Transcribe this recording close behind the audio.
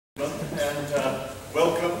And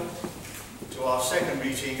welcome to our second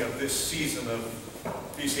meeting of this season of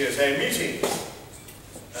BCSA meetings.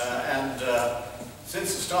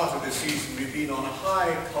 Since the start of this season, we've been on a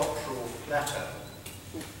high cultural plateau.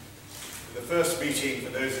 The first meeting, for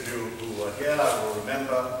those of you who were here will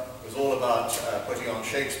remember, was all about putting on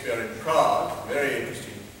Shakespeare in Prague. Very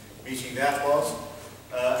interesting meeting that was.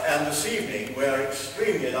 And this evening, we're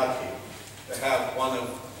extremely lucky to have one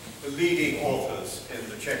of the leading authors in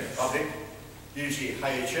the Czech Republic, Jiří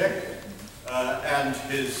Hájíček, and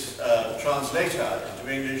his translator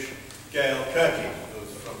into English, Gale Kirking,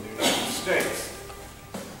 who's from the United States.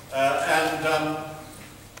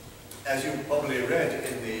 As you probably read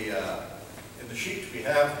in the sheet we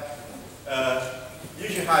have,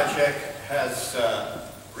 Jiří Hájíček has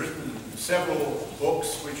written several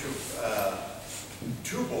books, which have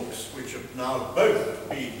two books which have now both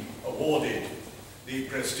been awarded the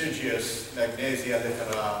prestigious Magnesia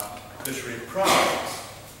literary prize.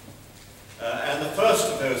 And the first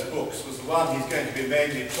of those books was the one he's going to be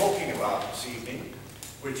mainly talking about this evening,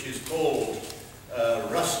 which is called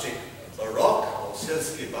Rustic Baroque, or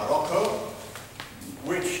Selský baroko,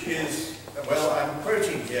 which is, well, I'm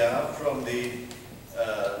quoting here from the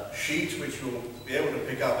sheet, which you'll be able to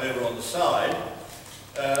pick up over on the side.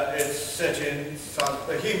 It's set in South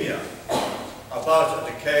Bohemia, about a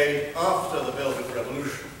decade after the Velvet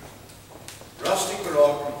Revolution. Rustic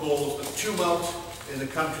Baroque recalls the tumult in the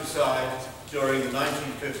countryside during the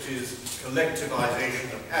 1950s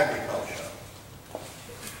collectivization of agriculture.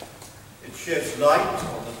 It sheds light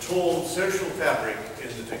on the torn social fabric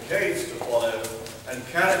in the decades to follow and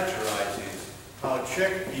characterizes how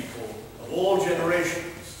Czech people of all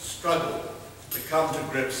generations struggled to come to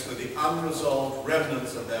grips with the unresolved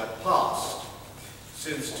remnants of their past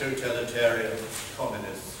since totalitarian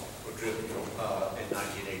communists were driven from power in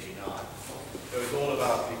 1989. So it's all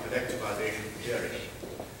about the collectivization theory.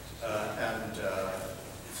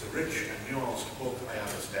 It's a rich and nuanced book, I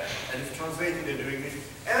understand. And it's translated into English,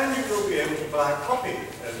 and you will be able to buy a copy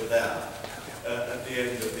over there at the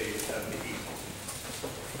end of the evening.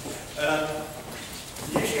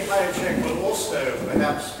 Jiří Hájíček will also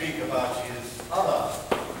perhaps speak about his other,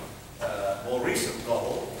 more recent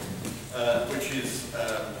novel, which is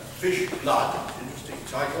Fish Blood, interesting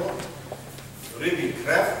title, Rybí,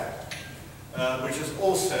 krev, which has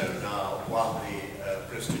also now won the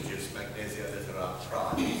prestigious Magnesia litera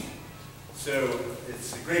prize. So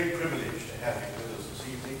it's a great privilege to have him with us this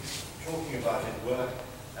evening, talking about his work,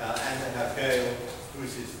 and to have Gale, who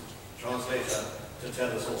is his translator, to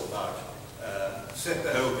tell us all about, set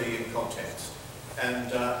the whole thing in context.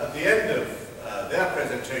 And at the end of their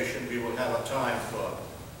presentation, we will have a time for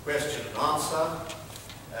question and answer,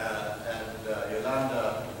 and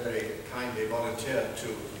Yolanda very kindly volunteered to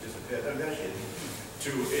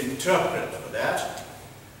interpret for that.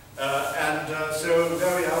 So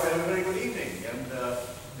there we are. We have a very good evening, and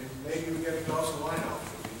maybe we get a glass of wine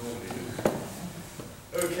after we normally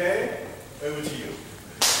do. Okay, over to you.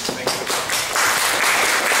 Thank you.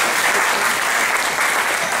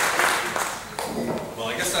 Well,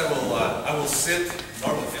 I guess I will sit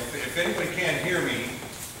normally. If anybody can't hear me,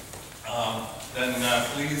 then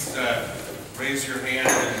please raise your hand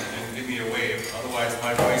and give me a wave. Otherwise,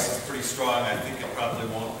 my voice is pretty strong. I think it probably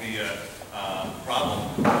won't be a problem.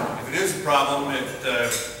 If it is a problem, it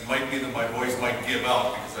might be that my voice might give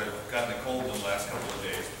out because I've gotten a cold in the last couple of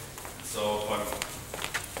days. So if I'm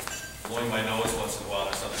blowing my nose once in a while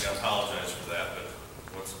or something, I apologize for that, but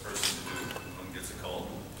what's a person to do when one gets a cold?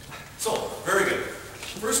 So, very good.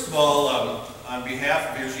 First of all, on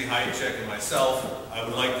behalf of Jiří Hájíček and myself, I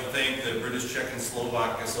would like to thank the British Czech and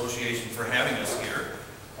Slovak Association for having us here,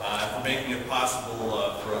 and for making it possible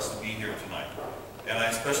for us to be here tonight. And I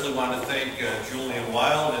especially want to thank Julian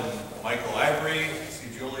Wild and Michael Ivory, I see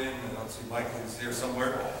Julian, and I don't see Michael, he's here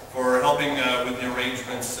somewhere, for helping with the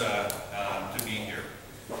arrangements to be here.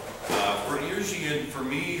 For Jiří and for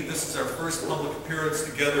me, this is our first public appearance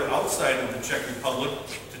together outside of the Czech Republic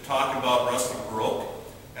to talk about Rustic Baroque.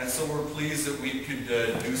 And so we're pleased that we could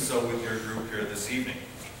do so with your group here this evening.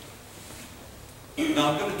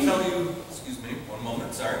 Now I'm going to tell you, excuse me, one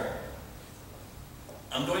moment, sorry.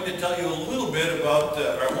 I'm going to tell you a little bit about,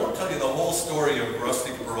 or I won't tell you the whole story of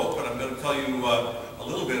Rustic Baroque, but I'm going to tell you a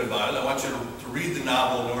little bit about it. I want you to read the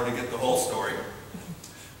novel in order to get the whole story.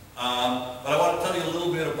 But I want to tell you a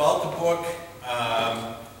little bit about the book,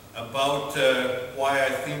 about why I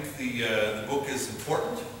think the book is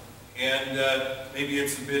important. And maybe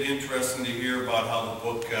it's a bit interesting to hear about how the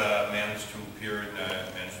book managed to appear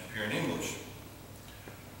in English.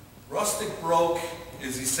 Rustic Baroque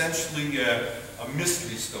is essentially a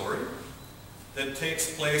mystery story that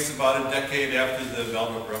takes place about a decade after the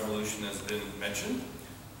Velvet Revolution has been mentioned,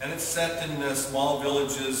 and it's set in small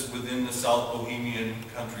villages within the South Bohemian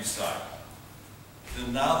countryside.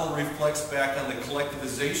 The novel reflects back on the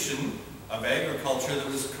collectivization of agriculture that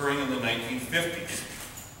was occurring in the 1950s.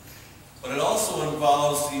 But it also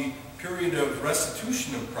involves the period of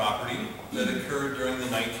restitution of property that occurred during the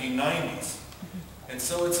 1990s. And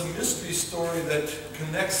so it's a mystery story that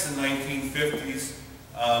connects the 1950s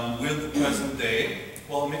with the present day,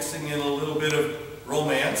 while mixing in a little bit of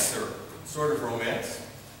romance, or sort of romance,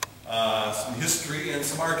 some history, and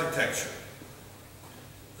some architecture.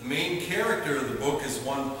 The main character of the book is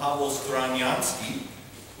one Pavel Straniansky,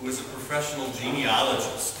 who is a professional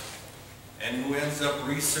genealogist, and who ends up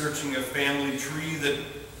researching a family tree that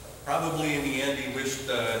probably in the end he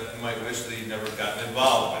might wish that he'd never gotten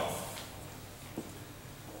involved with.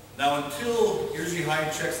 Now, until Jiří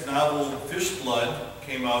Hájíček's novel Fish Blood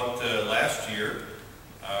came out last year,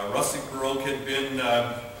 Rustic Baroque had been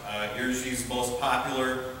Jiří's most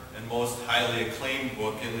popular and most highly acclaimed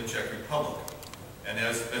book in the Czech Republic. And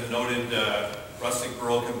as has been noted, Rustic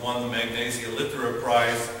Baroque had won the Magnesia Litera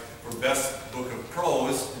Prize for Best Book of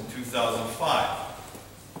Prose in 2005.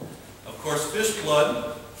 Of course, Fish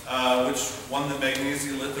Blood, which won the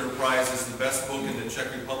Magnesia Litera Prize as the best book in the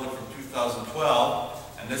Czech Republic from 2012,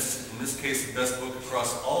 and in this case the best book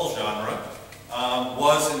across all genre,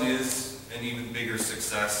 was and is an even bigger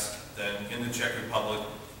success than in the Czech Republic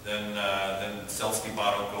than Selský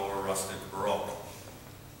baroko or Rustic Baroque.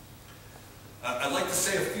 I'd like to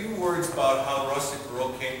say a few words about how Rustic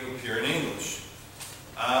Baroque came to appear in English,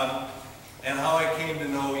 and how I came to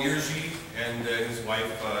know Jiří and his wife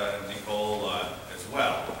Nicole as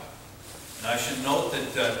well. And I should note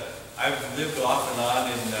that I've lived off and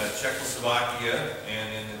on in Czechoslovakia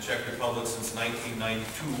and in the Czech Republic since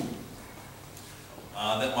 1992.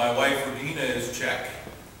 That my wife Rybí is Czech.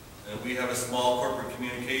 We have a small corporate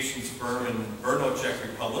communications firm in Brno, Czech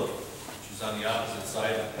Republic, which is on the opposite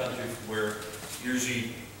side of the country from where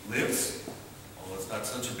Jiří lives, although it's not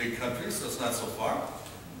such a big country, so it's not so far.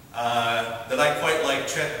 That I quite like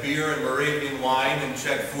Czech beer and Moravian wine and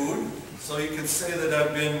Czech food, so you can say that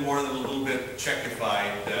I've been more than a little bit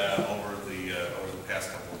Czechified over the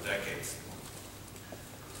past couple of decades.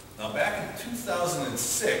 Now, back in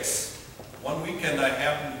 2006, one weekend I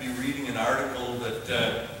happened to be reading an article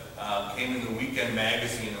that came in the Weekend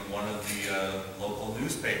magazine in one of the local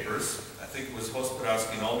newspapers. I think it was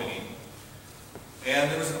Hospodářský noviny.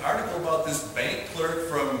 And there was an article about this bank clerk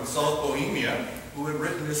from South Bohemia who had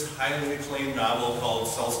written this highly acclaimed novel called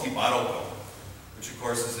Selský baroko, which of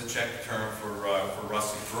course is a Czech term for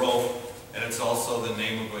rustic baroque, and it's also the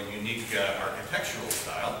name of a unique architectural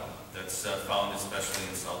style that's found especially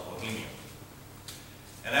in South Bohemia.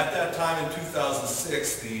 And at that time in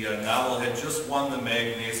 2006, the novel had just won the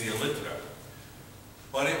Magnesia Litera.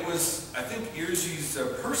 But it was, I think, Jiří's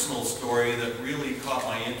personal story that really caught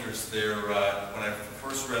my interest there when I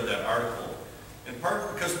first read that article. In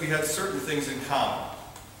part because we had certain things in common.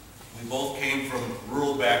 We both came from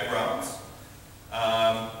rural backgrounds.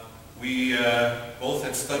 We both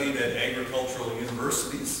had studied at agricultural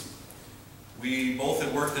universities. We both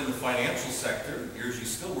had worked in the financial sector. Jiří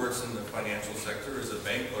still works in the financial sector as a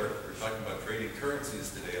bank clerk. We're talking about trading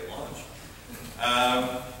currencies today at lunch.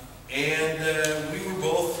 And we were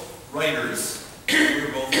both writers. We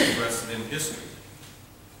were both interested in history.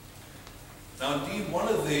 Now, indeed, one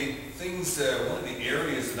of the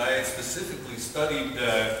areas that I had specifically studied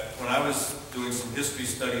when I was doing some history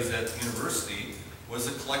studies at university was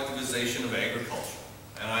the collectivization of agriculture.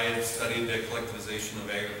 And I had studied the collectivization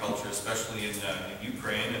of agriculture, especially in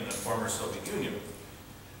Ukraine and the former Soviet Union.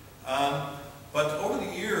 But over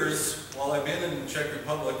the years, while I've been in the Czech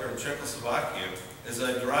Republic or Czechoslovakia, as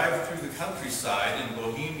I drive through the countryside in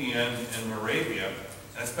Bohemia and Moravia,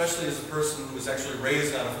 and especially as a person who was actually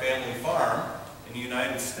raised on a family farm in the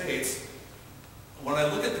United States, when I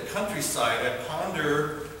look at the countryside, I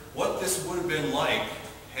ponder what this would have been like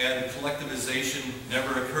had collectivization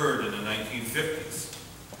never occurred in the 1950s.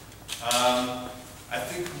 I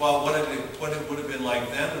think about what it would have been like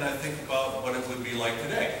then, and I think about what it would be like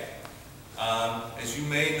today. As you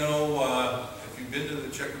may know, if you've been to the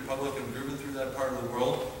Czech Republic and driven through that part of the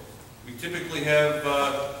world, we typically have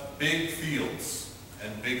big fields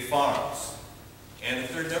and big farms. And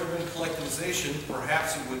if there had never been collectivization,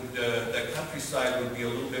 perhaps it would, that countryside would be a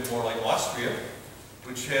little bit more like Austria,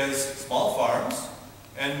 which has small farms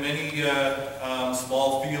and many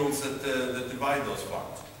small fields that divide those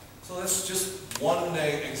farms. So that's just one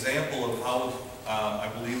example of how I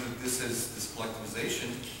believe that this collectivization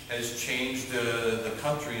has changed the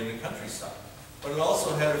country and the countryside. but it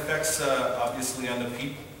also had effects, obviously, on the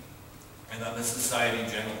people and on the society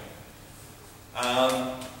generally.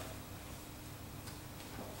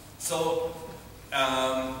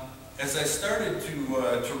 As I started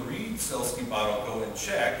to read Selský baroko in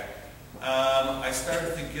Czech, I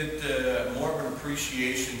started to get more of an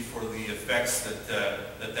appreciation for the effects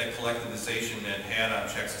that collectivization had on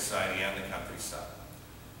Czech society and the countryside.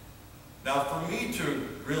 Now, for me to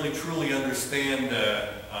really truly understand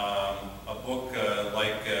a book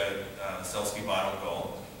like Selský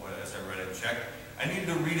baroko, as I read it in Czech, I needed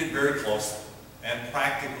to read it very closely and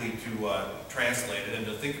practically to translate it and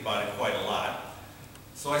to think about it quite a lot.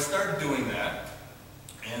 So I started doing that,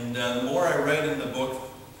 and the more I read in the book,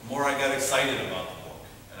 the more I got excited about the book.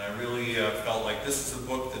 And I really felt like this is a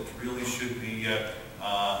book that really should be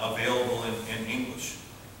available in English.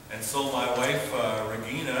 And so my wife,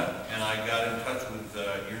 Regina, and I got in touch with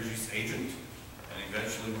Jiří's agent, and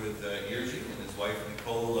eventually with Jiří and his wife,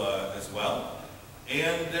 Nicole, as well.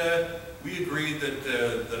 And we agreed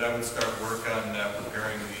that I would start work on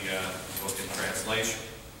preparing the book in translation.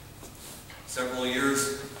 Several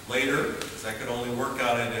years later, because I could only work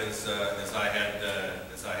on it as I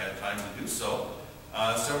had time to do so,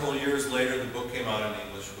 several years later the book came out in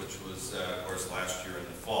English, which was, of course, last year in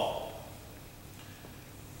the fall.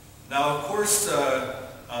 Now, of course,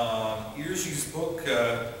 Jiří's book,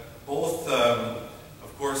 both,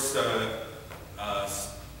 of course,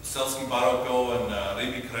 Selský baroko and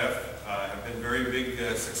Rybí, krev have been very big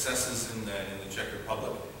successes in the Czech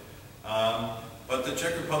Republic. But the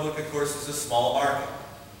Czech Republic, of course, is a small market,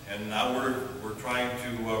 and now we're trying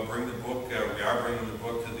to bring the book. We are bringing the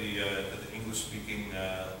book to the English-speaking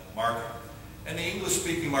market, and the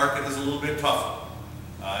English-speaking market is a little bit tougher.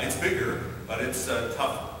 It's bigger, but it's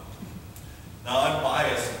tougher. Now, I'm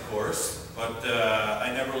biased, of course, but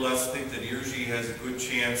I nevertheless think that Jiří has a good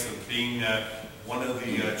chance of being one of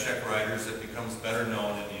the Czech writers that becomes better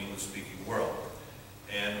known in the English-speaking world.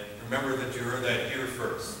 And remember that you heard that here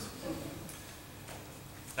first.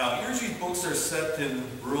 Now, Jiří's books are set in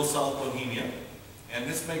rural South Bohemia, and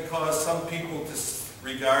this may cause some people to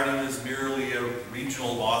regard him as merely a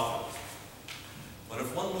regional author. But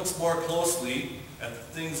if one looks more closely at the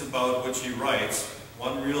things about which he writes,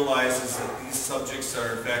 one realizes that these subjects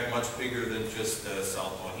are in fact much bigger than just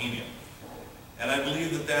South Bohemia. And I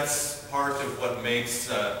believe that that's part of what makes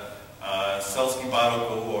Selský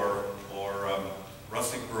baroko or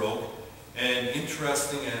Rustic Baroque an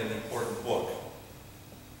interesting and an important book.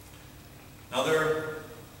 Now, there are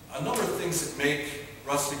a number of things that make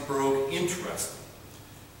Rustic Baroque interesting.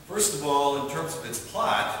 First of all, in terms of its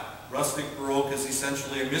plot, Rustic Baroque is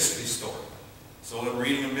essentially a mystery story. So in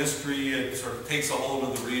reading a mystery, it sort of takes a hold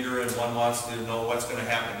of the reader, and one wants to know what's going to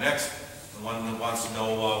happen next, and one wants to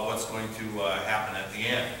know what's going to happen at the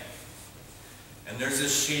end. And there's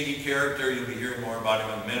this shady character, you'll be hearing more about him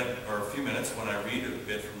in a minute, or a few minutes when I read a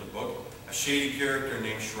bit from the book, a shady character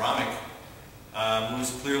named Šrámek,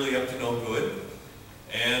 who's clearly up to no good.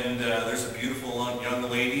 And there's a beautiful young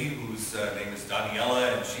lady whose name is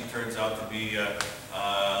Daniela, and she turns out to be a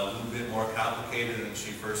little bit more complicated than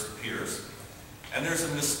she first appears. And there's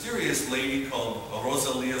a mysterious lady called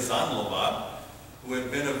Rosalia Zanlova, who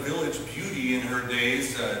had been a village beauty in her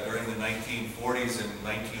days during the 1940s and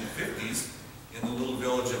 1950s in the little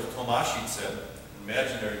village of Tomášice,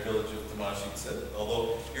 imaginary village of Tomášice,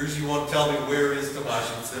 although Jiří won't tell me where is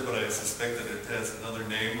Tomášice, but I suspect that it has another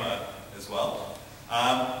name as well.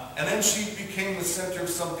 And then she became the center of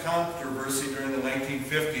some controversy during the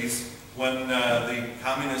 1950s when the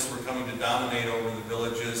communists were coming to dominate over the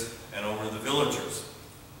villages and over the villagers.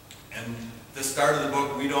 And at the start of the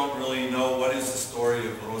book, we don't really know what is the story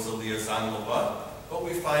of Rosalia Zanlova, but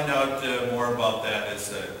we find out more about that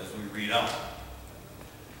as we read on.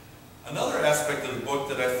 Another aspect of the book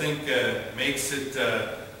that I think makes it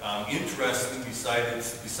interesting,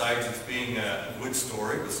 besides its being a good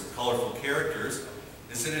story with some colorful characters,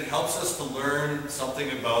 is that it helps us to learn something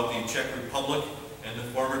about the Czech Republic and the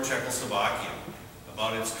former Czechoslovakia,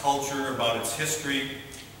 about its culture, about its history,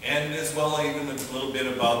 and as well even a little bit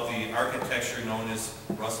about the architecture known as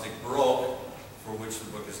Rustic Baroque, for which the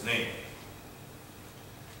book is named.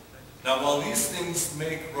 Now, while these things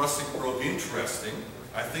make Rustic Baroque interesting,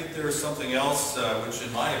 I think there is something else which,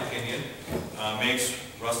 in my opinion, makes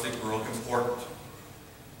Rustic Baroque important.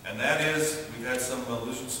 And that is, we've had some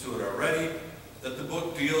allusions to it already, that the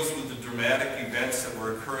book deals with the dramatic events that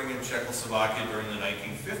were occurring in Czechoslovakia during the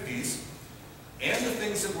 1950s, and the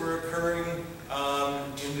things that were occurring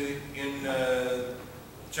in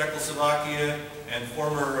Czechoslovakia and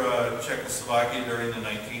former Czechoslovakia during the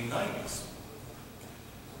 1990s.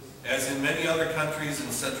 As in many other countries in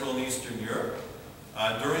Central and Eastern Europe,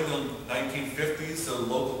 During the 1950s, the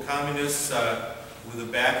local communists, with the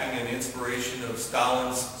backing and inspiration of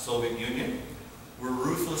Stalin's Soviet Union, were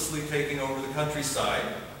ruthlessly taking over the countryside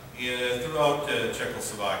throughout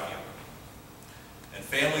Czechoslovakia. And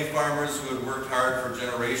family farmers who had worked hard for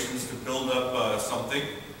generations to build up something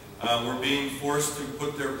were being forced to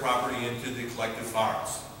put their property into the collective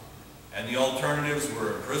farms. And the alternatives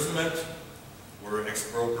were imprisonment, were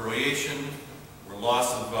expropriation, were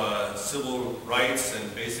loss of civil rights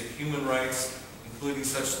and basic human rights, including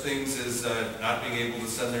such things as not being able to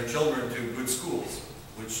send their children to good schools,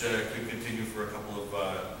 which could continue for a couple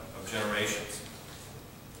of generations.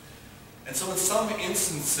 And so in some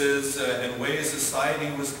instances and ways,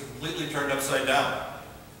 society was completely turned upside down.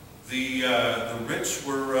 The rich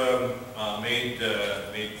were made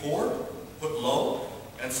poor, put low,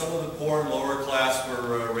 and some of the poor and lower class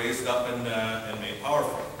were raised up and made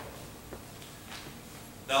powerful.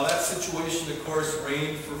 Now that situation, of course,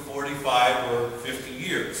 reigned for 45 or 50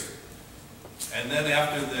 years. And then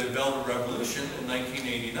after the Velvet Revolution in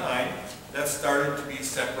 1989, that started to be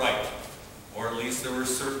set right. Or at least there were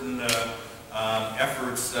certain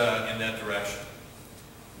efforts in that direction.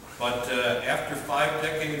 But after 5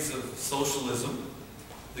 decades of socialism,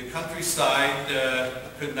 the countryside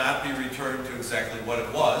could not be returned to exactly what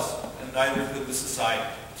it was, and neither could the society.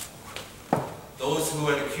 Those who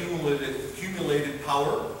had accumulated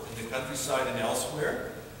power in the countryside and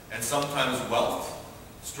elsewhere, and sometimes wealth,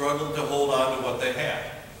 struggled to hold on to what they had,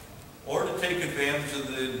 or to take advantage of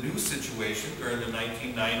the new situation during the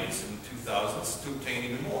 1990s and 2000s to obtain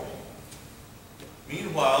even more.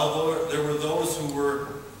 Meanwhile, there were those who were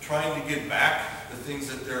trying to get back the things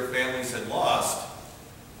that their families had lost,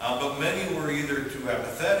 but many were either too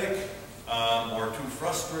apathetic or too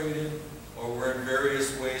frustrated, or were in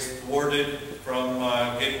various ways thwarted from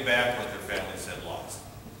getting back what their families had lost.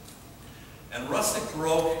 And Rustic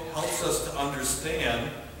Baroque helps us to understand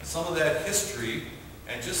some of that history,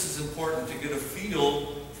 and just as important, to get a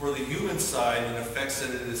feel for the human side and effects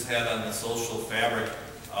that it has had on the social fabric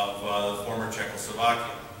of the former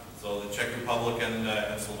Czechoslovakia, so the Czech Republic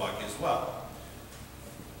and Slovakia as well.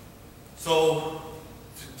 So,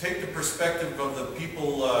 to take the perspective of the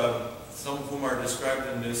people, some of whom are described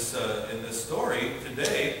in this story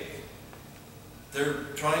today, they're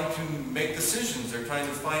trying to make decisions. They're trying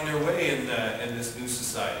to find their way in this new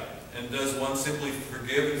society. And does one simply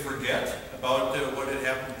forgive and forget about what had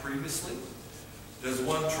happened previously? Does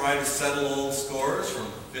one try to settle old scores from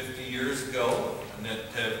 50 years ago and that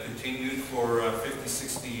have continued for 50,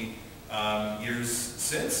 60 years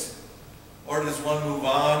since? Or does one move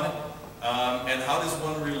on? And how does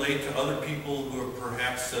one relate to other people who have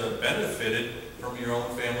perhaps benefited from your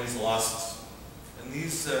own family's losses? And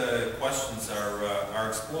these questions are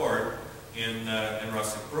explored in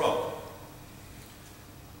Rustic Baroque.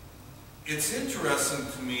 It's interesting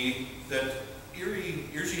to me that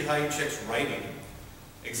Jiří Hájíček's writing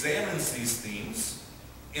examines these themes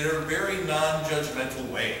in a very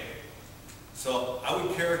non-judgmental way. So I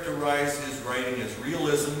would characterize his writing as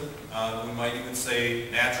realism, we might even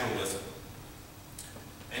say naturalism.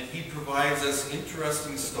 And he provides us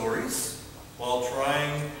interesting stories while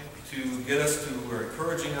trying to get us to, or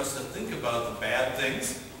encouraging us to think about the bad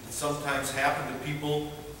things that sometimes happen to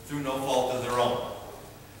people through no fault of their own.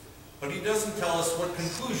 But he doesn't tell us what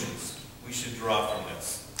conclusions we should draw from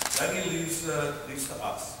this. That he leaves to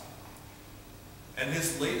us. And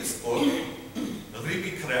his latest book,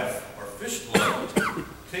 Rybí, krev, or Fish Blood,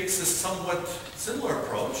 takes a somewhat similar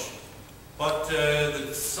approach, but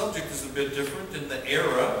the subject is a bit different, and the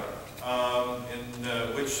era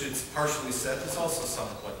in which it's partially set is also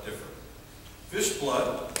somewhat different. Fish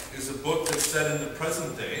Blood is a book that's set in the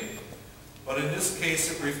present day, but in this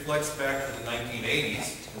case it reflects back to the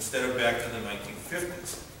 1980s instead of back to the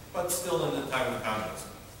 1950s, but still in the time of communism.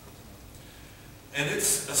 And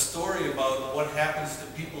it's a story about what happens to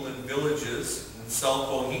people in villages in South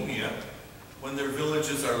Bohemia when their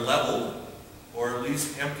villages are leveled, or at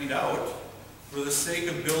least emptied out, for the sake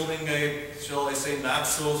of building a, shall I say, not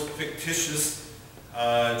so fictitious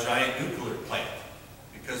giant nuclear plant.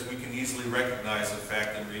 Because we can easily recognize the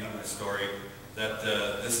fact in reading the story that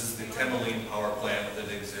this is the Temelín power plant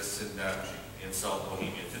that exists in South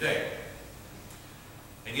Bohemia today.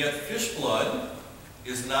 And yet Fish Blood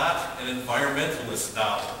is not an environmentalist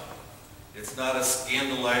novel. It's not a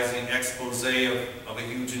scandalizing expose of a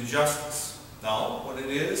huge injustice. No, what it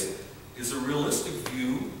is a realistic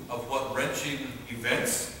view of what wrenching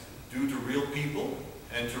events do to real people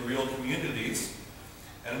and to real communities.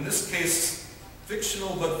 And in this case,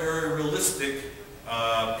 fictional but very realistic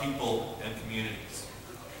people and communities.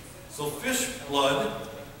 So Fish Blood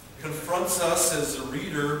confronts us as a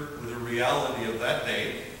reader with the reality of that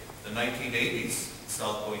day, the 1980s,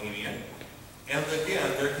 South Bohemia, and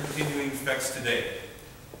again, their continuing effects today.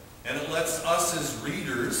 And it lets us as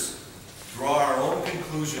readers draw our own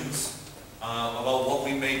conclusions about what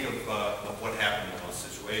we make of what happened in those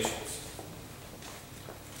situations.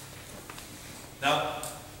 Now,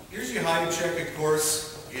 Jiří Hájíček, of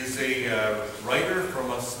course, is a writer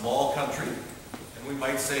from a small country, and we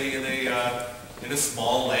might say in a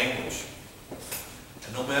small language.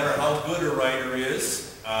 And no matter how good a writer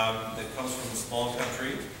is that comes from a small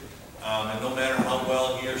country, and no matter how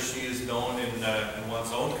well he or she is known in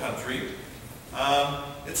one's own country,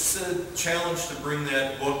 it's a challenge to bring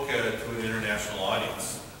that book to an international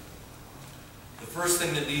audience. The first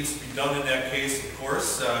thing that needs to be done in that case, of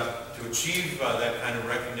course, to achieve that kind of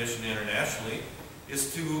recognition internationally,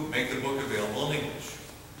 is to make the book available in English,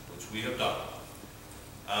 which we have done.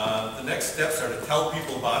 The next steps are to tell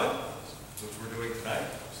people about it, which we're doing tonight,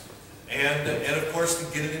 and of course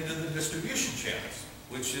to get it into the distribution channels,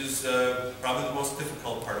 which is probably the most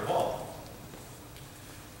difficult part of all.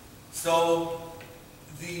 So,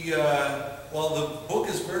 while the book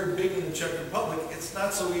is very big in the Czech Republic, it's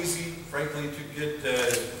not so easy, frankly, to get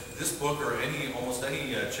this book or almost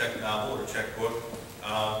any Czech novel or Czech book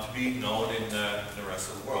to be known in the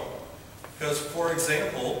rest of the world. Because, for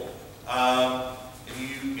example,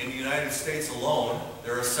 in the United States alone,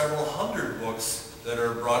 there are several hundred books that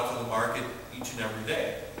are brought to the market each and every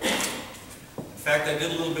day. In fact, I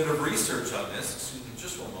did a little bit of research on this. Excuse me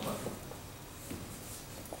just one moment.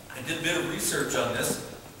 I did a bit of research on this,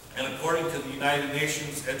 and according to the United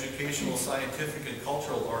Nations Educational, Scientific, and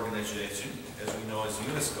Cultural Organization, as we know as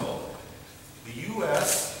UNESCO, the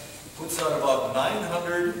U.S. puts out about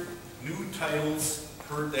 900 new titles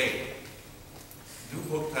per day. New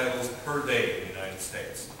book titles per day in the United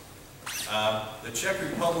States. The Czech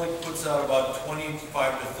Republic puts out about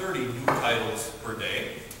 25 to 30 new titles per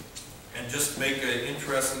day. And just to make an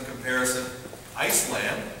interesting comparison,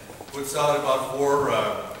 Iceland puts out about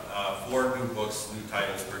four new books, new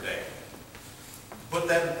titles per day. To put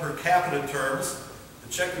that in per capita terms,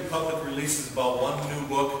 the Czech Republic releases about one new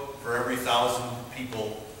book for every 1,000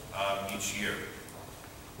 people each year,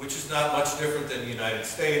 which is not much different than the United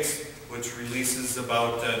States, which releases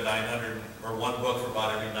about 900, or one book for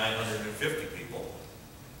about every 950 people.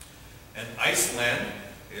 And Iceland,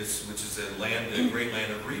 which is a great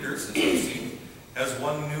land of readers, as we've seen, has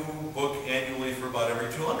one new book annually for about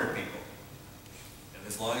every 200 people. And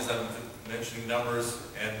as long as I'm mentioning numbers,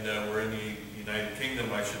 and we're in the United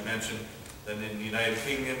Kingdom, I should mention that in the United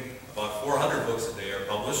Kingdom, about 400 books a day are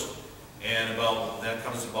published, and that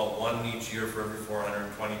comes to about one each year for every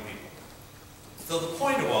 420 people. So the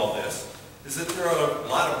point of all this is that there are a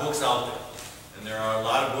lot of books out there, and there are a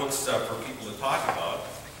lot of books for people to talk about,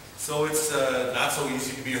 so it's not so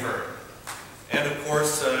easy to be heard. And of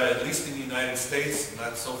course, at least in the United States, I'm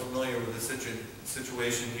not so familiar with the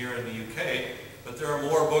situation here in the UK, but there are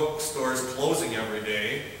more bookstores closing every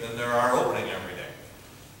day than there are opening every day.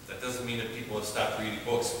 That doesn't mean that people have stopped reading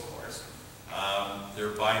books, of course. They're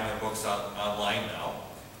buying their books online now.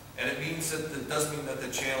 And it does mean that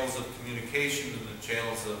the channels of communication and the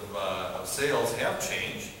channels of sales have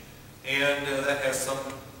changed. And that has some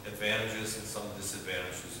advantages and some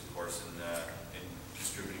disadvantages, of course, in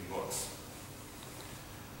distributing books.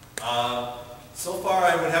 So far,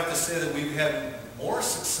 I would have to say that we've had more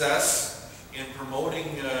success in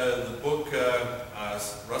promoting the book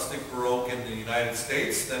Rustic Baroque in the United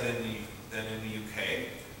States than in the UK.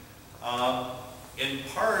 In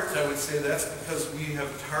part, I would say that's because we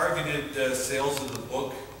have targeted sales of the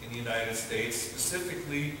book in the United States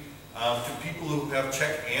specifically to people who have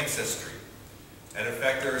Czech ancestry. And in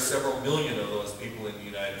fact, there are several million of those people in the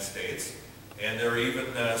United States. And there are even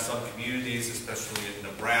some communities, especially in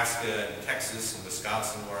Nebraska and Texas and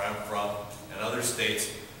Wisconsin, where I'm from, and other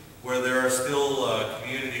states, where there are still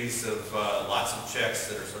communities of lots of Czechs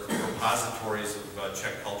that are sort of repositories of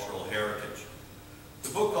Czech cultural heritage. The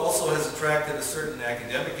book also has attracted a certain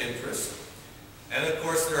academic interest, and of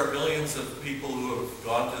course there are millions of people who have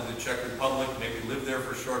gone to the Czech Republic, maybe lived there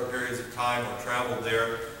for short periods of time or traveled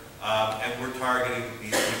there, and we're targeting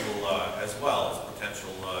these people as well as potential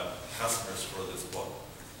customers for this book.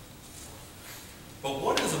 But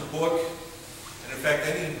what is a book, and in fact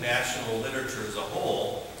any national literature as a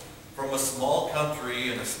whole, from a small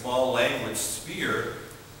country in a small language sphere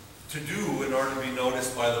to do in order to be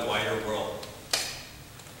noticed by the wider world?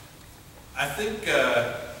 I think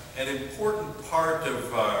an important part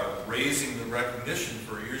of raising the recognition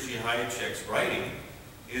for Jiří Hájíček's writing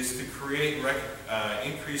is to create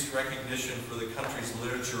increased recognition for the country's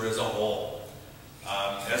literature as a whole.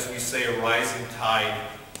 As we say, a rising tide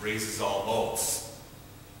raises all boats.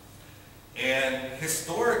 And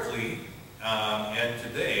historically, and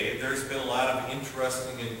today, there's been a lot of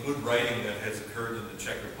interesting and good writing that has occurred in the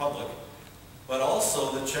Czech Republic. But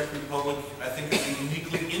also, the Czech Republic, I think, is a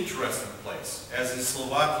uniquely interesting place, as is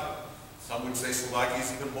Slovakia. Some would say Slovakia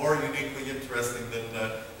is even more uniquely interesting than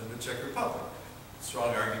the Czech Republic.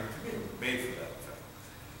 Strong argument to be made for that fact.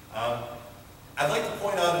 I'd like to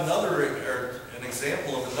point out an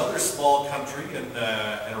example of another small country, and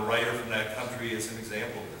a writer from that country is an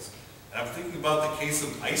example of this. And I'm thinking about the case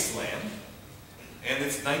of Iceland, and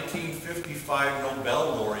its 1955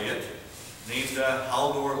 Nobel laureate named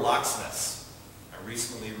Halldór Laxness. I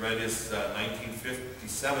recently read his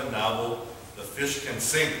 1957 novel, The Fish Can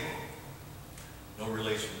Sing. No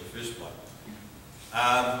relation to fish blood.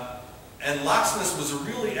 And Laxness was a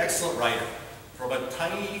really excellent writer from a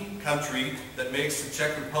tiny country that makes the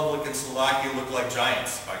Czech Republic and Slovakia look like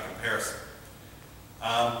giants by comparison.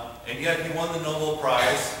 And yet he won the Nobel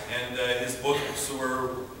Prize, and his books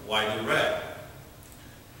were widely read.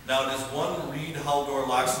 Now, does one read Halldór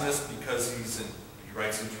Laxness because he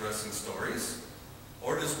writes interesting stories?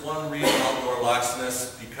 Or does one read Halldór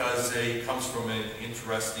Laxness because he comes from an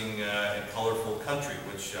interesting and colorful country,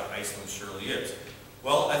 which Iceland surely is?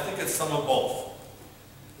 Well, I think it's some of both.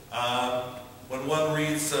 When one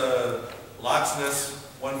reads Laxness,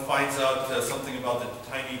 one finds out something about the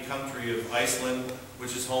tiny country of Iceland,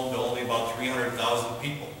 which is home to only about 300,000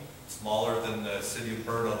 people, smaller than the city of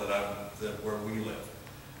Brno where we live.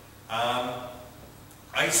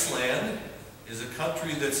 Iceland is a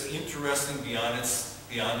country that's interesting beyond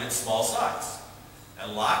its small size.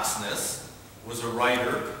 And Laxness was a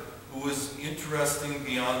writer who was interesting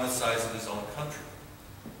beyond the size of his own country.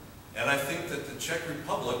 And I think that the Czech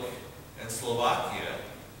Republic and Slovakia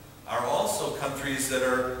are also countries that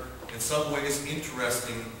are in some ways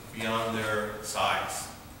interesting beyond their size.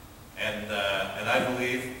 And I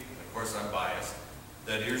believe, of course I'm biased,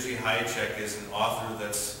 that Jiří Hájíček is an author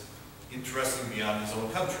that's interesting beyond his own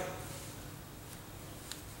country.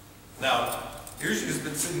 Now, Jiří has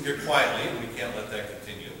been sitting here quietly, and we can't let that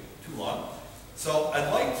continue too long. So I'd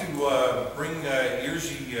like to bring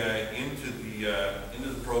Jiří into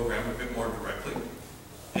the program a bit more directly.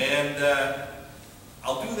 And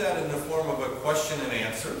I'll do that in the form of a question and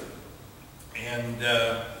answer. And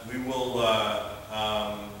we will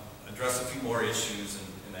address a few more issues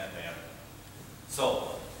in that manner.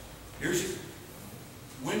 So, Jiří,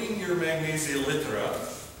 winning your Magnesia litera,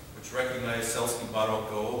 which recognized Selský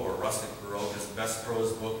baroko or Rustic Baroque as the best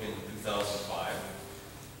prose book in 2005,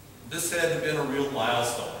 this had been a real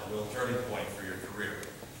milestone, a real turning point for your career.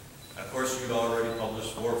 Of course, you'd already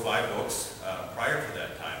published 4 or 5 books prior to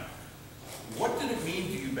that time. What did it mean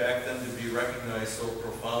to you back then to be recognized so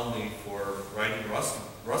profoundly for writing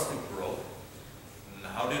Rustic Baroque? And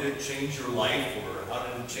how did it change your life, or how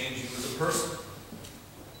did it change you as a person?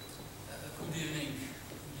 Good evening.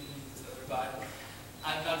 Good evening to everybody.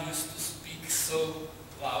 I'm not used to speak so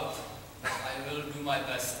loud, but I will do my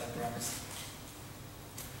best, I promise.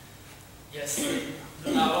 Yes,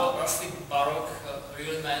 the novel Rustic Baroque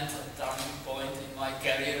really meant a turning point in my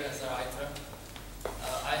career as a writer.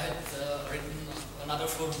 I had written another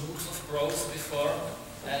 4 books of prose before,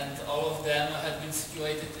 and all of them had been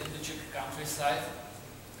situated in the Czech countryside.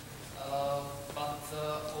 But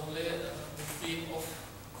only the theme of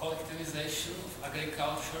collectivization of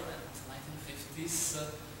agriculture in the 1950s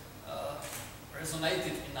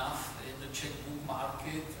resonated enough in the Czech book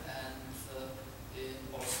market and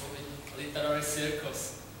also in literary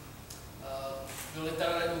circles. The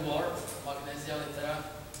literary award, Magnesia litera,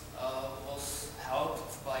 was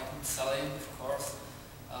helped by good selling, of course,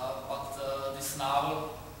 but this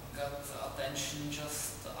novel got attention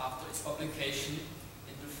just after its publication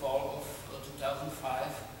in the fall of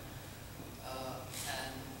 2005,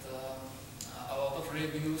 and a lot of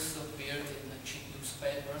reviews appeared in the Czech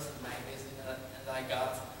newspapers and magazines, and I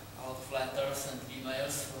got a lot of letters and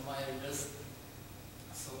emails from my readers,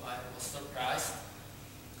 so I was surprised.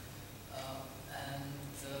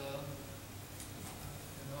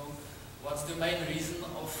 What's the main reason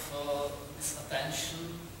of this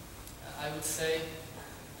attention? I would say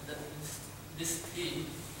that this theme,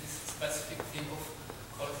 this specific theme of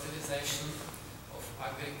collectivization of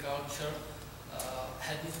agriculture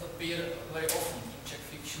hadn't appeared very often in Czech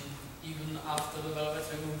fiction, even after the Velvet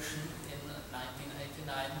Revolution in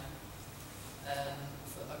 1989. And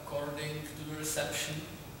according to the reception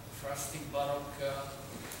of Rustic Baroque,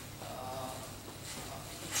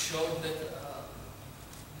 it showed that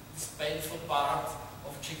this painful part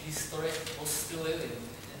of Czech history was still living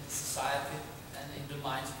in society and in the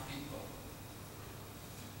minds of people.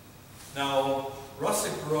 Now,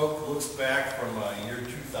 Rustic Baroque looks back from a year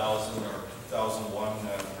 2000 or 2001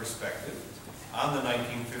 perspective on the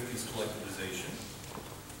 1950s collectivization.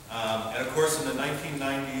 And of course, in the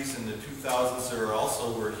 1990s and the 2000s, there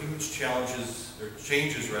were huge challenges, or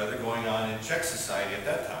changes rather, going on in Czech society at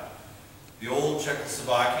that time. The old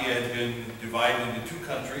Czechoslovakia had been divided into two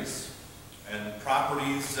countries, and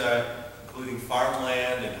properties, including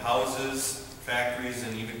farmland and houses, factories,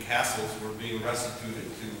 and even castles were being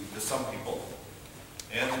restituted to some people.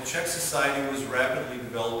 And the Czech society was rapidly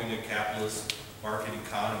developing a capitalist market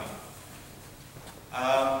economy.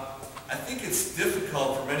 I think it's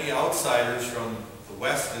difficult for many outsiders from the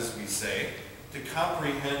West, as we say, to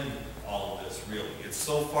comprehend all of this, really. It's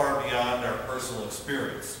so far beyond our personal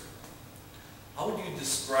experience. How would you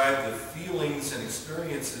describe the feelings and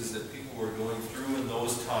experiences that people were going through in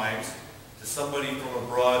those times to somebody from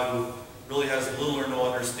abroad who really has little or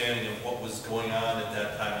no understanding of what was going on at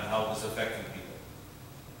that time and how it was affecting people?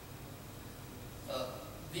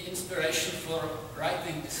 The inspiration for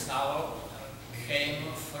writing this novel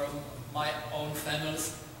came from my own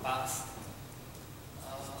family's past.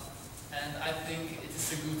 And I think it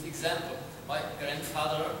is a good example. My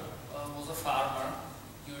grandfather was a farmer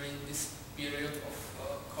during this period of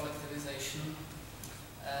collectivization,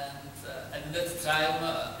 and at that time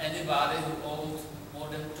anybody who owned more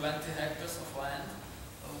than 20 hectares of land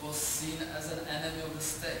was seen as an enemy of the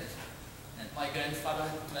state, and my grandfather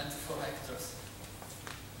had 24 hectares.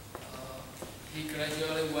 He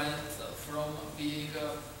gradually went from being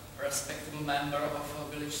a respectable member of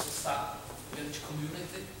a village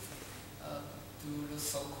community to the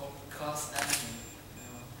so-called class enemy,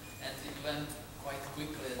 and it went quite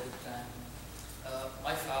quickly at the time.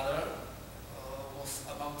 My father was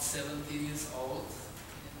about 70 years old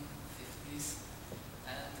in the 50s,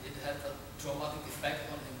 and it had a traumatic effect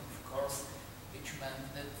on him, of course, which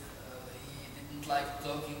meant that he didn't like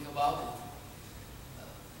talking about it.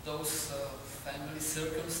 Those family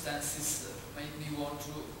circumstances made me want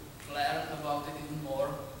to learn about it even more.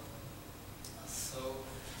 So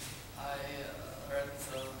I read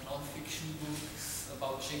non-fiction books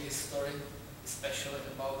about Czech history, especially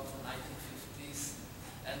about the 1950s.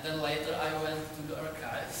 And then later I went to the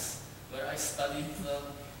archives where I studied the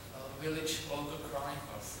village local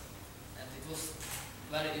chronicles. And it was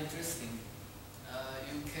very interesting.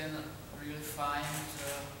 You can really find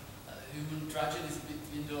human tragedies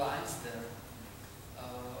between the lines there.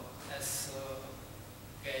 As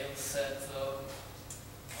Gale said,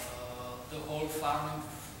 the whole farming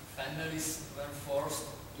families were forced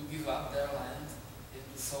to give up their land in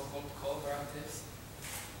the so-called cooperatives.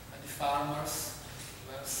 Many farmers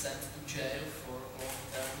were sent to jail for long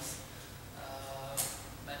terms.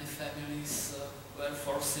 Many families were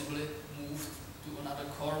forcibly moved to another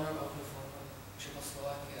corner of the former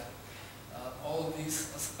Czechoslovakia. All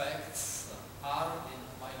these aspects are in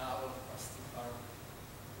my novel, Rustic Baroque.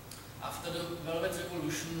 After the Velvet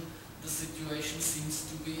Revolution, the situation seems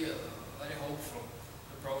to be very hopeful.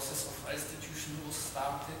 The process of restitution was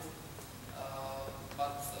started,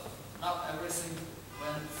 but not everything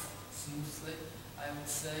went smoothly, I would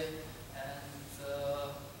say, and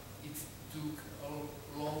it took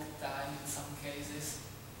a long time in some cases.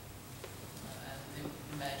 And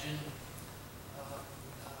imagine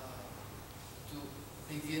to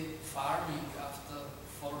begin farming after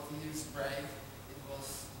 40 years break, it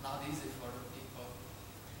was not easy for the people.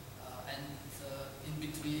 And in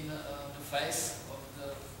between the face of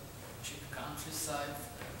the Czech countryside,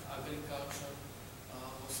 agriculture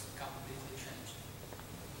was completely changed.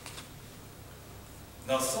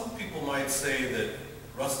 Now, some people might say that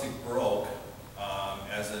Rustic Baroque,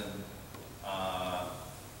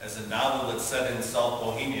 as a novel that's set in South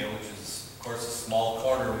Bohemia, which is, of course, a small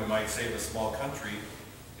corner, we might say, of a small country,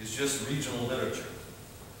 is just regional literature.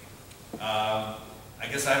 I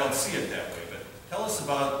guess I don't see it that way, but tell us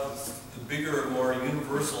about the bigger, more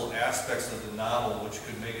universal aspects of the novel which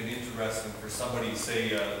could make it interesting for somebody, say,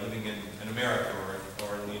 living in America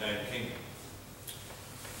or in the United Kingdom.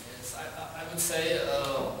 Yes, I would say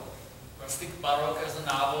Rustic Baroque as a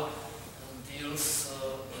novel deals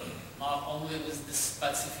not only with this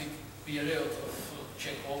specific period of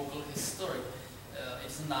Czech local history.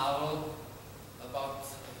 It's a novel about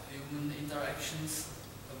human interactions,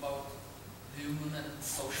 about human and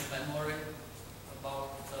social memory,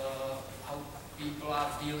 about how people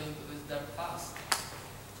are dealing with their past.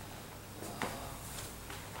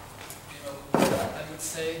 I would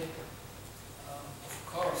say, of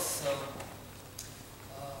course,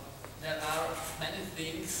 there are many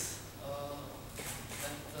things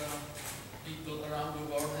that people around the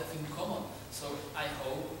world have in common. So I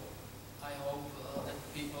hope that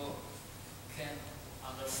people can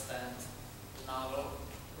understand the novel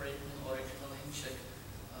written originally in Czech,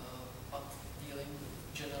 but dealing with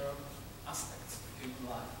general aspects of human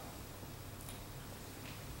life.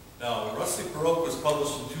 Now, Rustic Baroque was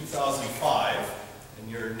published in 2005,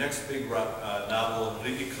 and your next big novel,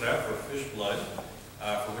 Rybí, krev, or Fish Blood,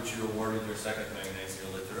 for which you were awarded your second Magnesia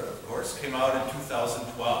litera, of course, came out in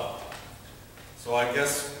 2012. So I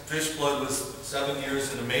guess Fish Blood was 7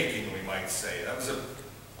 years in the making, we might say. That was a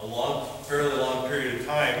fairly long period of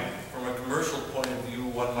time. From a commercial point of view,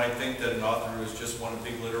 one might think that an author who has just won a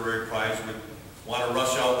big literary prize would want to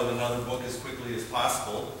rush out with another book as quickly as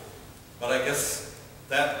possible. But I guess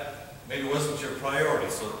that maybe wasn't your priority.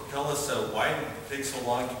 So tell us, why did it take so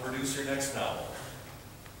long to produce your next novel?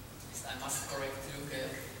 Yes, I must correct you here.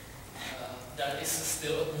 There is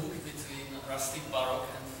still a book between Rustic Baroque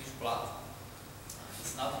and Fish Blood.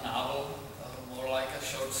 It's not a novel, more like a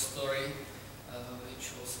short story,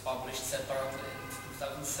 which was published separately in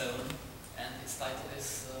 2007, and its title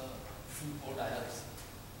is Football Diaries.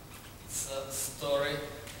 It's a story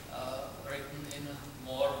written in a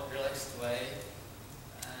more relaxed way,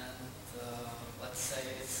 and let's say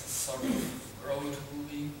it's a sort of road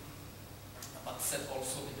movie, but set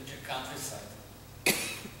also in the Czech countryside.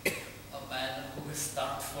 A man who has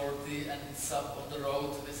turned 40 and is up on the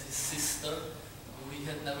road with his sister, who he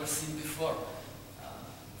had never seen before.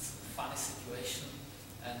 It's a funny situation,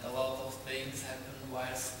 and a lot of things happen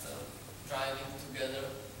whilst driving together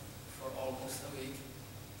for almost a week.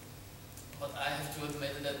 But I have to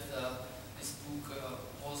admit that this book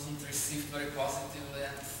wasn't received very positively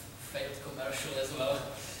and failed commercially as well.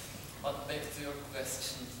 But back to your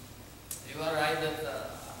question. You are right that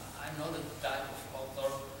I'm not the type of author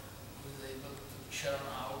who is able to churn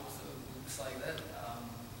out books like that.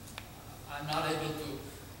 I'm not able to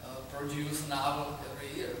produce a novel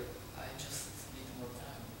every year. I just need more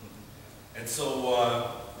time. And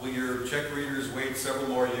so, will your Czech readers wait several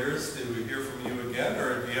more years to hear from you again,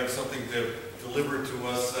 or do you have something to deliver to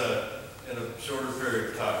us in a shorter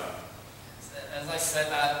period of time? As I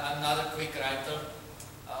said, I'm not a quick writer.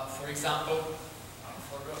 For example,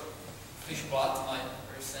 for the Fish Blood, my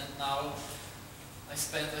recent novel, I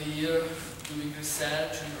spent a year doing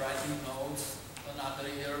research and writing notes, another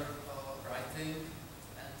year writing,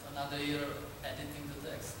 and another year editing the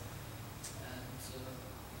text. And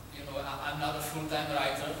you know, I'm not a full-time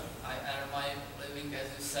writer. I earn my living, as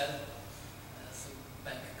you said, as a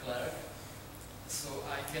bank clerk. So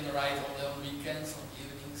I can write only on weekends, on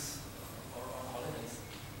evenings, or on holidays.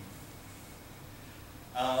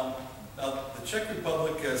 Now, the Czech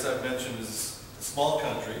Republic, as I've mentioned, is a small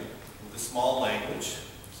country with a small language,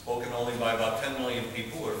 spoken only by about 10 million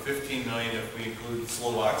people, or 15 million if we include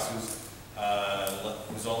Slovaks,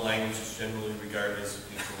 whose own language is generally regarded as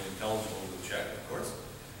equally intelligible with Czech, of course.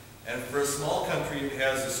 And for a small country, it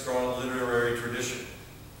has a strong literary tradition.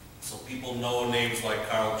 So people know names like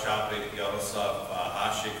Karl Čapek, Jaroslav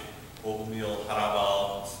Hašek, Bohumil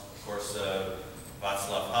Hrabal, of course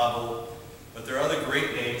Václav Havel, but there are other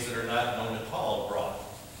great names that are not known at all abroad.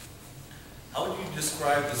 How would you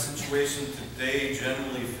describe the situation today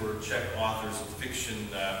generally for Czech authors of fiction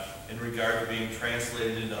in regard to being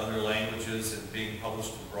translated into other languages and being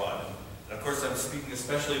published abroad? And of course I'm speaking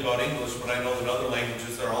especially about English, but I know that other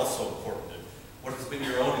languages are also important. What has been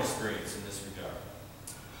your own experience in this regard?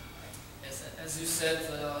 Yes, as you said,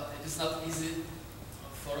 it is not easy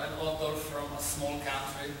for an author from a small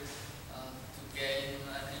country to gain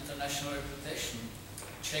an international reputation.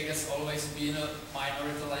 Czech has always been a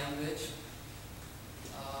minority language,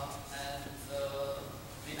 and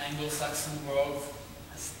the Anglo-Saxon world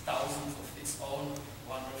has thousands of its own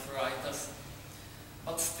wonderful writers.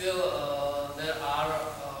 But still, there are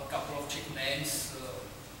a couple of Czech names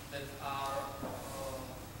that are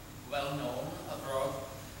well known abroad.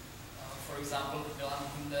 For example, Milan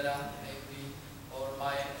Kundera, maybe, or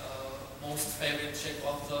my most favorite Czech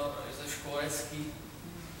author is Škvorecký.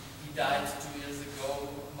 He died 2 years ago,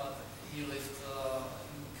 but he lived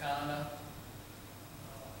in Canada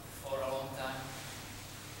for a long time.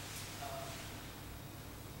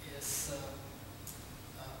 Yes,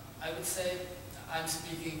 I would say I'm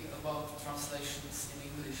speaking about translations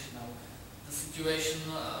in English now. The situation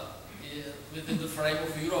within the frame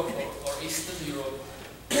of Europe or Eastern Europe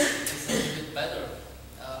is a little bit better.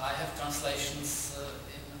 I have translations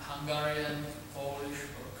in Hungarian,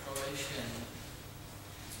 Polish, or Croatian.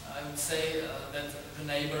 I would say that the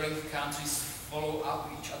neighboring countries follow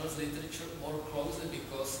up each other's literature more closely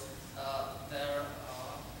because their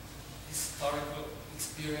historical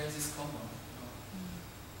experience is common.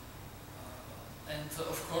 And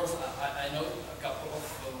of course, I know a couple of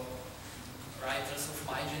writers of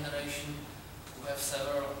my generation have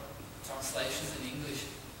several translations in English,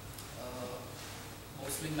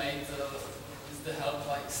 mostly made with the help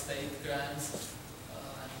by state grants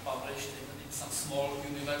and published in some small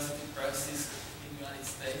university presses in the United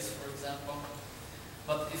States, for example.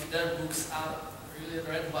 But if their books are really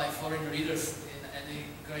read by foreign readers in any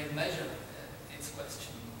great measure, it's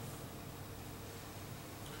questionable.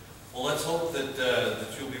 Well, let's hope that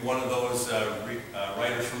that you'll be one of those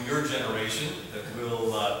writers from your generation that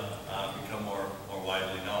will become more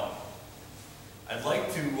widely known. I'd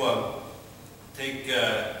like to take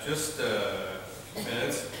just a few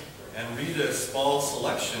minutes and read a small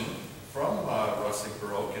selection from Rustic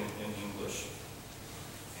Baroque in English.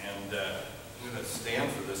 And I'm going to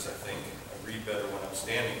stand for this, I think. I read better when I'm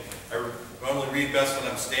standing. I normally read best when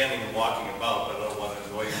I'm standing and walking about, but I don't want to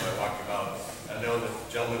annoy you by walking about. I know the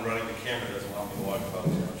gentleman running the camera doesn't want me to walk about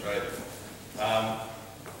too much either.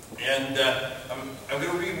 I'm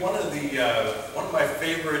going to read one of my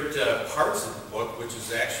favorite parts of the book, which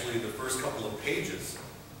is actually the first couple of pages.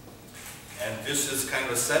 And this is kind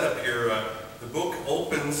of a setup here. The book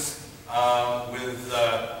opens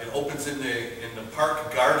it opens in the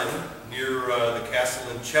park garden near the castle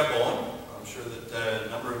in Chebon. I'm sure that a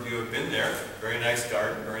number of you have been there. Very nice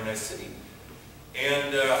garden, very nice city.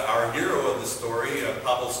 And our hero of the story,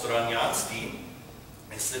 Pavel Straniansky,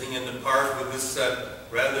 is sitting in the park with this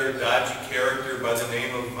rather dodgy character by the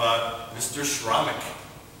name of Mr. Schramek.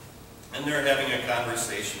 And they're having a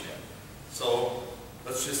conversation there. So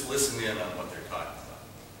let's just listen in on what they're talking about.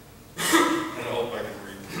 And I hope I can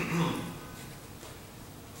read.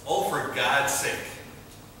 Oh, for God's sake,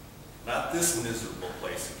 not this miserable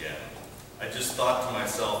place again. I just thought to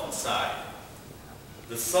myself and sighed.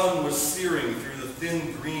 The sun was searing through the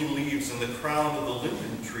thin green leaves, and the crown of the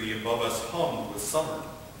linden tree above us hummed with summer.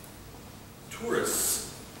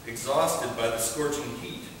 Tourists, exhausted by the scorching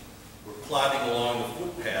heat, were plodding along the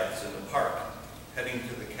footpaths in the park, heading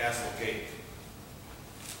to the castle gate.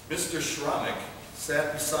 Mr. Schramek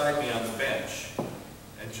sat beside me on the bench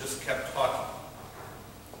and just kept talking.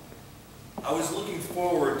 I was looking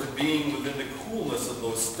forward to being within the coolness of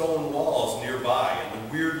those stone walls nearby and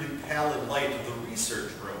the weirdly pallid light of the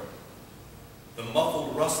research room, the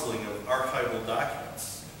muffled rustling of archival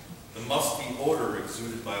documents, the musty odor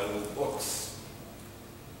exuded by old books.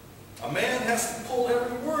 A man has to pull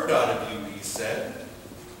every word out of you, he said.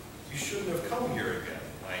 You shouldn't have come here again,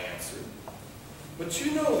 I answered. But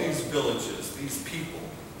you know these villages, these people.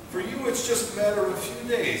 For you it's just a matter of a few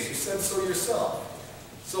days. You said so yourself.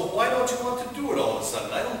 So why don't you want to do it all of a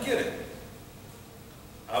sudden? I don't get it.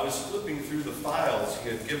 I was flipping through the files he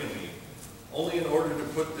had given me, only in order to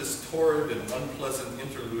put this torrid and unpleasant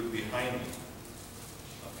interlude behind me.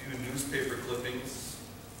 A few newspaper clippings,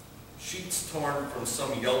 sheets torn from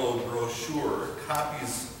some yellow brochure,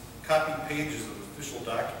 copied pages of official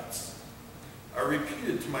documents. I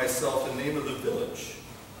repeated to myself the name of the village,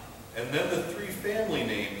 and then the three family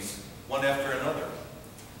names, one after another.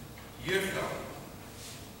 Jirka,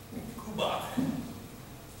 Kubach,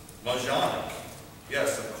 Majanik.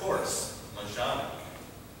 Yes, of course, Majanik.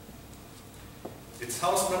 It's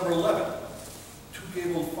house number 11,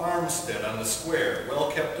 two-gabled farmstead on the square,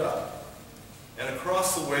 well kept up. And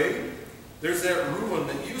across the way, there's that ruin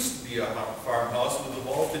that used to be a farmhouse with a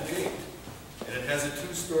vaulted gate, and it has a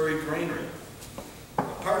two-story granary.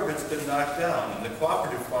 A part of it's been knocked down, and the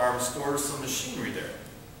cooperative farm stores some machinery there.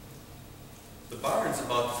 The barn's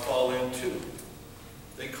about to fall in too.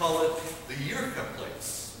 They call it the Jirka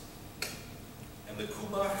place. And the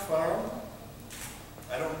Kubach farm,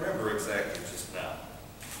 I don't remember exactly just now.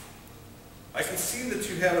 I can see that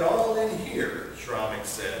you have it all in here, Schramek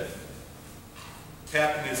said,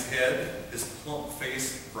 tapping his head, his plump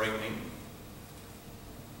face brightening.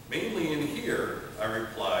 Mainly in here, I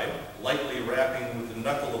replied, lightly rapping with the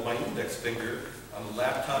knuckle of my index finger on the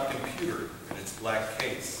laptop computer in its black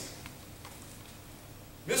case.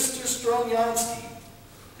 Mr. Strongyansky,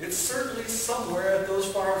 it's certainly somewhere at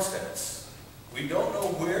those farmsteads. We don't know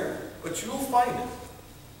where, but you'll find it.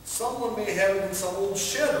 Someone may have it in some old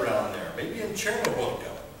shed around there, maybe in Chernobyl.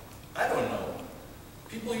 I don't know.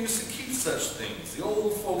 People used to keep such things. The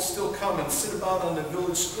old folks still come and sit about on the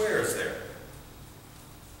village squares there.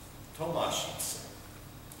 Tomashice,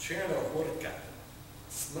 Chernohorka,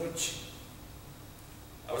 Smrchi.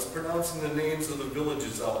 I was pronouncing the names of the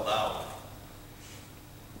villages out loud.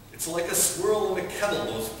 It's like a swirl in a kettle,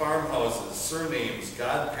 those farmhouses, surnames,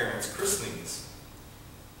 godparents, christenings.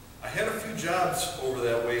 I had a few jobs over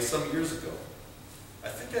that way some years ago. I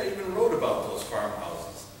think I even wrote about those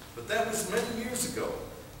farmhouses, but that was many years ago.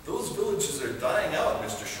 Those villages are dying out,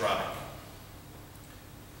 Mr. Schramek.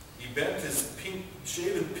 He bent his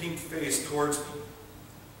shaven pink face towards me.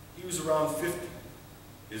 He was around 50,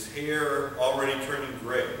 his hair already turning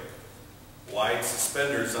gray, wide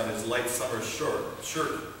suspenders on his light summer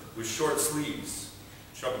shirt with short sleeves,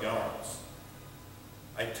 chubby arms.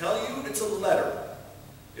 I tell you, it's a letter.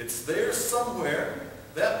 It's there somewhere,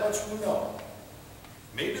 that much we know.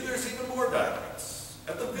 Maybe there's even more documents.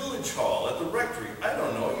 At the village hall, at the rectory, I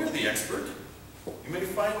don't know, you're the expert. You may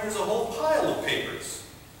find there's a whole pile of papers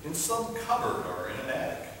in some cupboard or in an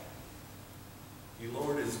attic. He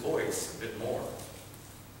lowered his voice a bit more.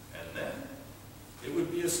 And then, it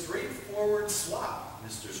would be a straightforward swap,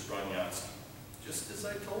 Mr. Stroniansky, just as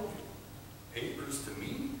I told you. Papers to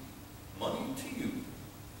me, money to you.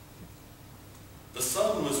 The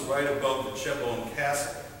sun was right above the Chebone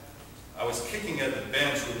Castle. I was kicking at the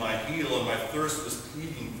bench with my heel and my thirst was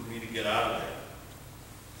pleading for me to get out of there.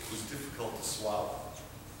 It was difficult to swallow.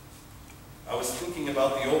 I was thinking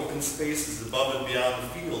about the open spaces above and beyond the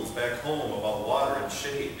fields back home, about water and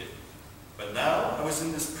shade. But now I was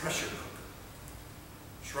in this pressure cooker.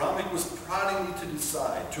 Schrammig was prodding me to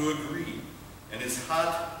decide, to agree, and his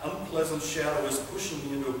hot, unpleasant shadow was pushing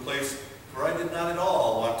me into a place where I did not at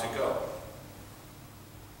all want to go.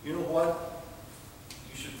 You know what?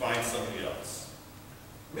 You should find somebody else.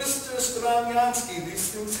 Mr. Stroniansky, these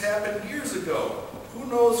things happened years ago. Who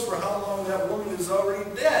knows for how long that woman is already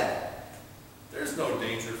dead? There's no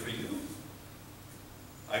danger for you.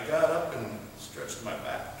 I got up and stretched my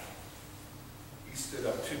back. He stood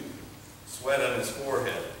up too, sweat on his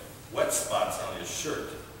forehead, wet spots on his shirt.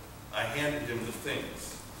 I handed him the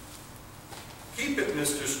things. Keep it,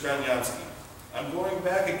 Mr. Stroniansky. I'm going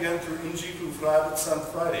back again through Inji-Kufraditz on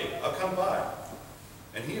Friday. I'll come by.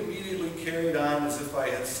 And he immediately carried on as if I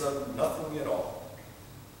had said nothing at all.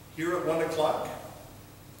 Here at 1 o'clock,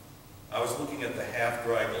 I was looking at the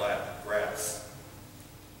half-dry grass.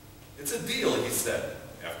 It's a deal, he said,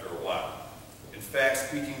 after a while. In fact,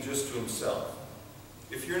 speaking just to himself.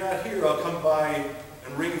 If you're not here, I'll come by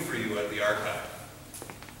and ring for you at the archive.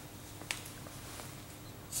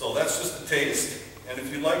 So that's just a taste. And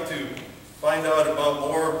if you'd like to find out about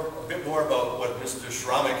a bit more about what Mr.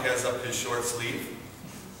 Schrammig has up his short sleeve,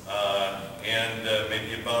 and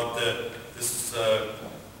maybe about this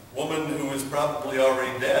woman who is probably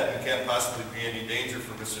already dead and can't possibly be any danger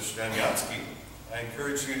for Mr. Stroniansky, I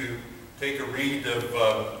encourage you to take a read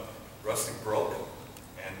of Rustic Baroque.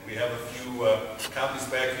 And we have a few copies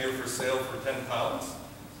back here for sale for £10.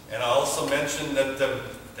 And I'll also mention that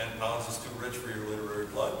 £10 is too rich for your literary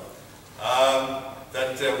blood.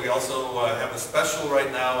 That we also have a special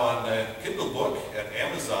right now on a Kindle book at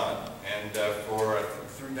Amazon, and for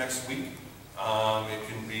through next week, it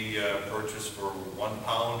can be purchased for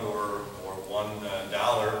 £1 or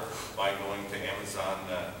 $1 by going to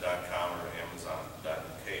Amazon.com or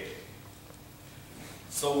Amazon.uk.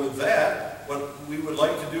 So with that, what we would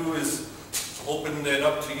like to do is open it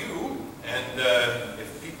up to you, and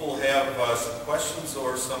if people have some questions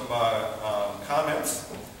or some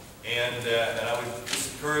comments, and I would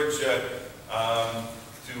just encourage to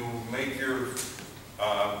make your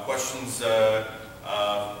questions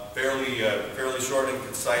fairly short and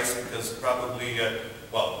concise, because probably,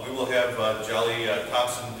 well, we will have Jolly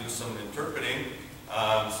Thompson do some interpreting,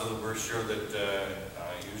 so that we're sure that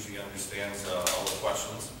Yuji understands all the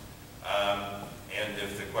questions. And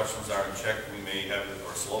if the questions are in Czech, we may have it,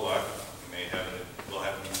 or Slovak, we may have it, we'll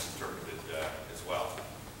have these interpreted as well.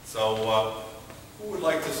 So, who would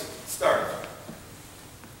like to start?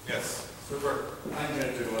 Yes, Sir Bert. I'm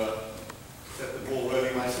going to set the ball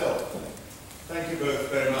rolling myself. Thank you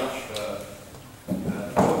both very much for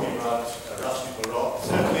talking about Rustic Baroque,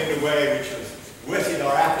 certainly in a way which has whetted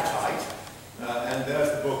our appetite. And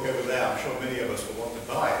there's the book over there. I'm sure many of us will want to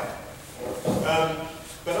buy it.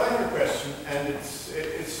 But I have a question, and it's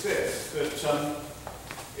this, that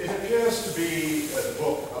it appears to be a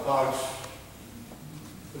book about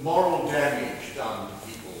the moral damage done to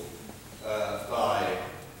people by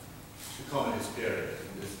the communist period,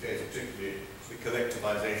 in this case particularly the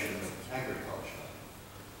collectivization of agriculture.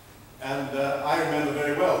 And I remember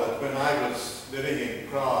very well that when I was living in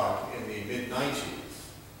Prague in the mid-90s,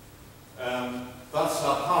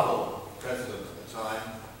 Václav Havel, president at the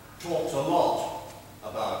time, talked a lot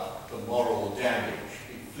about the moral damage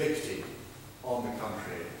inflicted on the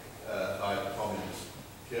country by the communist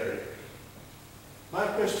period. My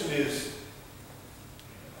question is,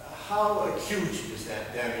 how acute is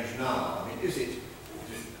that damage now? I mean, is it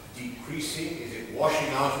decreasing? Is it washing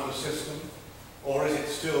out of the system? Or is it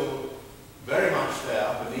still very much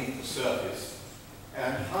there beneath the surface?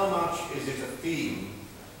 And how much is it a theme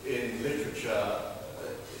in literature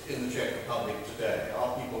in the Czech Republic today?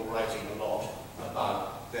 Are people writing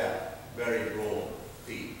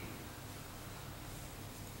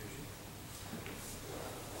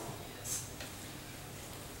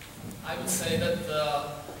I would say that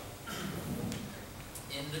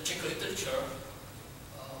in the Czech literature,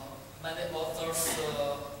 many authors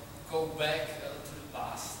go back to the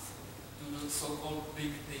past, to the so-called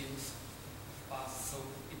big themes of past. So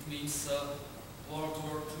it means World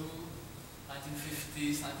War II,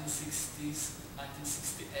 1950s, 1960s,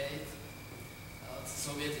 1968, the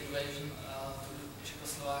Soviet invasion to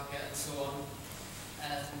Czechoslovakia and so on.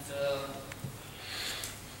 And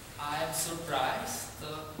I am surprised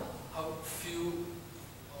how few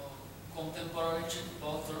contemporary Czech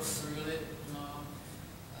authors really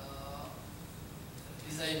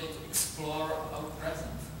is able to explore our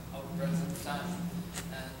present time.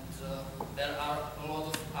 And there are a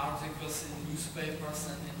lot of articles in newspapers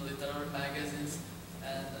and in literary magazines,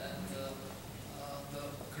 and the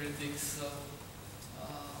critics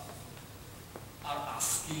are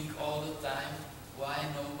asking all the time why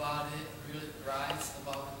nobody really writes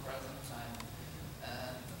about the present time.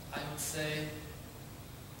 And I would say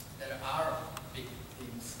there are big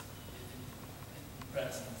themes in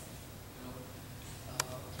present, you know,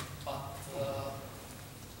 but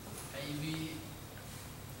maybe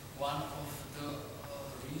one of the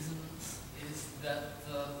reasons is that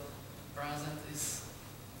the present is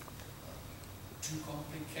too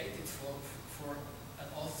complicated for an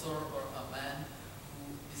author or a man who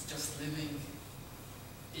is just living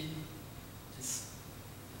in this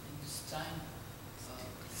time.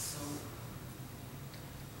 So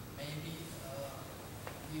maybe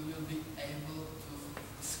we will be able to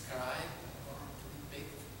describe or to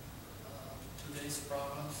depict today's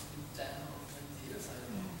problems in 10 or 20 years. I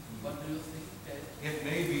don't know. What do you think, Dave? It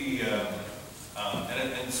may be,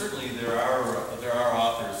 and certainly there are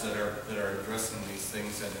authors that are addressing these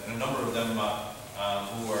things, and a number of them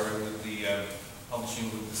who are with the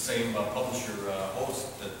publishing with the same publisher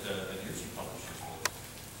host that Jiří publishes with,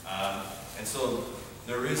 and so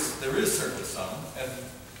there is certainly some, and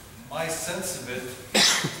my sense of it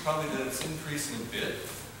is probably that it's increasing a bit,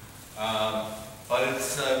 but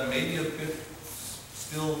it's maybe a bit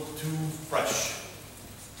still too fresh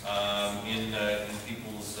in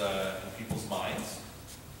people's minds,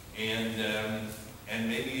 and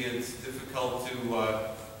maybe it's difficult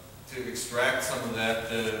to extract some of that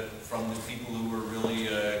from the people who were really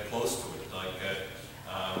close to it, like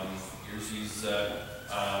Jiří's.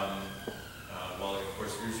 Well, of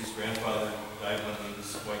course, Jiří's grandfather died when he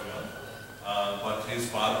was quite young, but his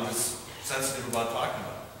father was sensitive about talking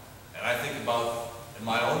about it. And I think about, in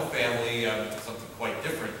my own family, something quite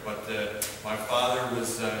different, but my father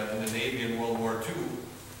was in the Navy in World War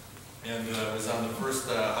II, and was on the first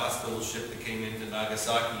hospital ship that came into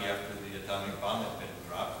Nagasaki after the atomic bomb had been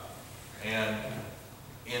dropped. And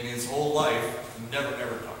in his whole life, never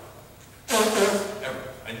ever talked. Ever.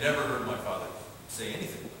 I never heard my father say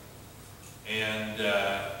anything. And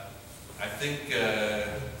I think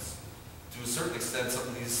to a certain extent, some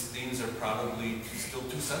of these themes are probably still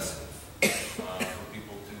too sensitive for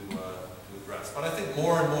people to address. But I think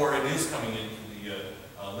more and more it is coming into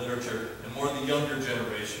the literature, and more the younger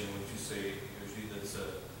generation, would you say, Jiří,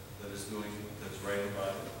 that's writing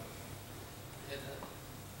about it?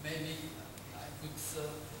 Maybe I could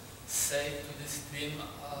say to this theme,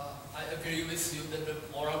 I agree with you that the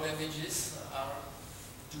moral damages are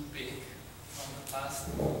too big from the past,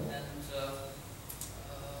 and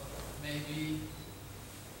maybe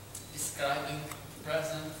describing the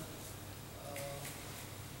present,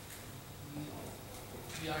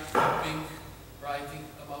 we are keeping writing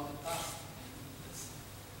about the past.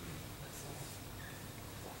 That's all.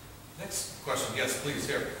 Next question, yes, please,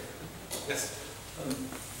 here. Yes.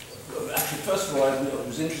 Actually, first of all, I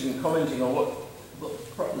was interested in commenting on what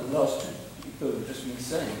the last two people have just been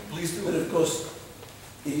saying. Please do. But of course,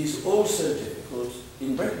 it is also difficult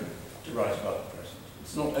in Britain to write about the present.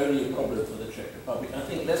 It's not only a problem for the Czech Republic. I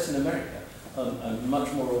think less in America. I'm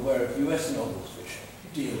much more aware of US novels which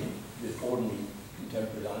deal with ordinary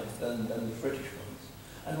contemporary life than the British ones.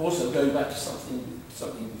 And also going back to something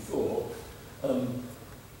before,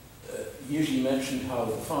 Jiří mentioned how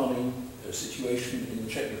the farming situation in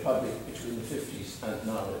the Czech Republic between the 50s and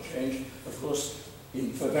now had changed. Of course,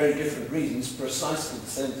 for very different reasons, precisely the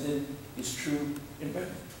same thing is true in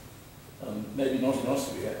Britain. Maybe not in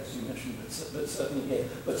Austria, as you mentioned, but certainly here.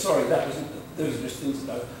 But sorry, those are just things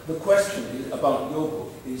that the question is about your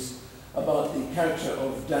book is about the character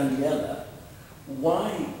of Daniela.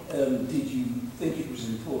 Why did you think it was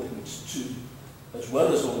important to, as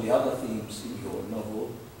well as all the other themes in your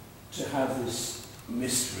novel, to have this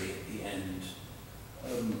mystery at the end?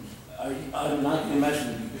 I can imagine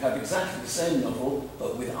that you could have exactly the same novel,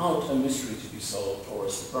 but without a mystery to be solved or a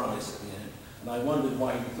surprise at the end. And I wondered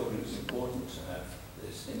why you thought it was important to have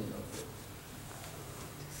this in the notebook?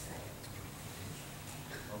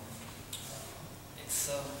 It's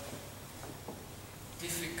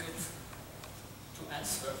difficult to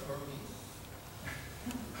answer for me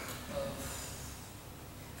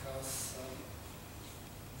because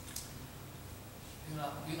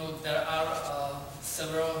you know there are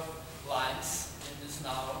several lines in this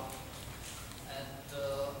novel, and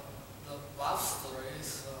the love story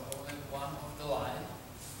is only one of the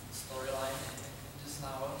storyline in this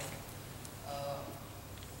novel,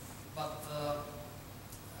 but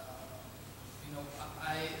you know,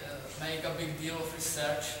 I make a big deal of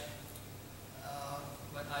research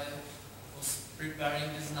when I was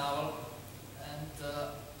preparing this novel, and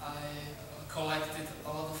I collected a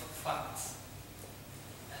lot of facts,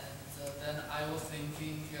 and then I was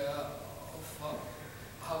thinking of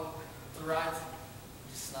how to write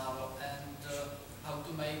this novel and how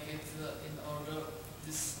to make it in order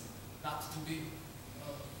this not to be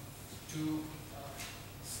too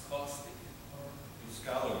scholastic or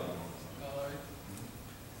Scholarly.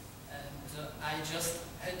 And I just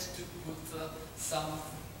had to put some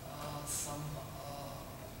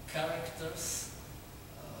characters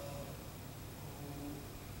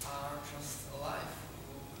who are just alive,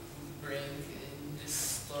 who bring in this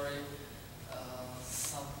story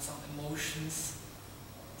some emotions,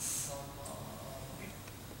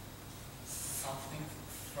 something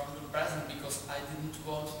from the present, because I didn't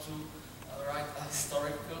want to write a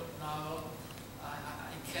historical novel.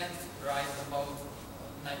 I can't write about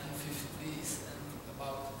 1950s and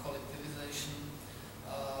about collectivization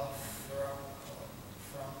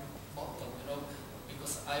from the bottom, you know,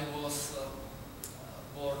 because I was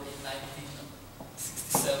born in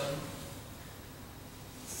 1967,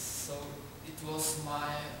 so it was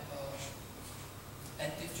my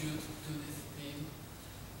attitude to this theme,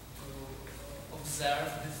 to observe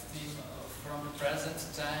this theme from the present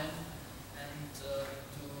time and to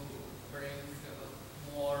bring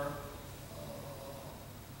more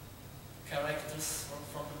characters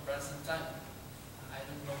from the present time. I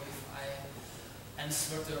don't know if I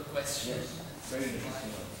answered your question. Yes, very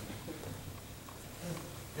interesting.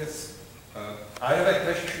 Yes, I have a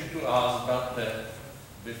question to ask, but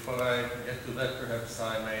before I get to that, perhaps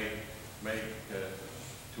I may make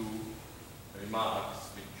two remarks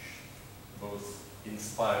which both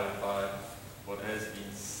inspired by what has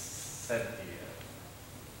been said here.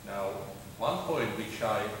 Now, one point which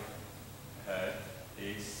I had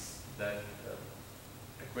is that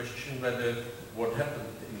a question whether what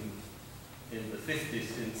happened in the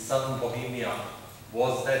 50s in southern Bohemia,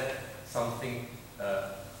 was that something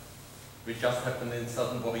which just happened in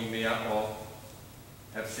southern Bohemia, or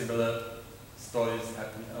have similar stories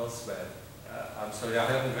happened elsewhere? I'm sorry, I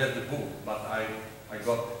haven't read the book, but I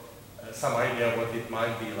got some idea what it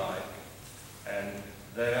might be like. And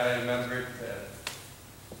there I remembered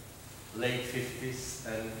late 50s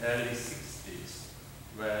and early 60s,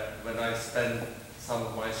 when I spent some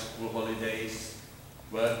of my school holidays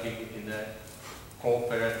working in a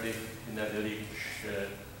cooperative in a village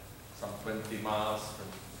some 20 miles from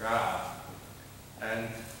Prague. And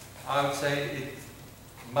I would say it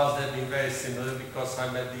must have been very similar, because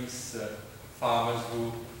I met these farmers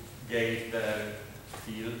who gave their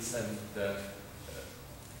fields and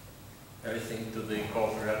everything to the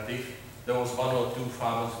cooperative. There was one or two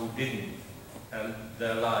farmers who didn't, and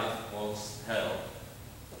their life was hell.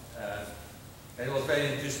 It was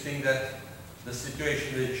very interesting that the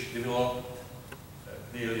situation which developed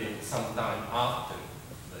nearly some time after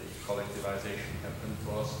the collectivization happened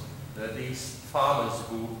was that these farmers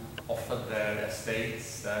who offered their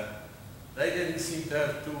estates, they didn't seem to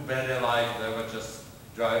have too bad a life. They were just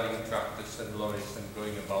driving tractors and lorries and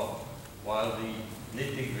going about, while the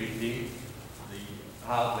nitty-gritty, the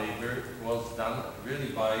hard labor, was done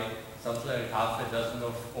really by something like half a dozen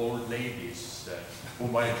of old ladies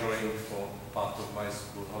whom I joined for part of my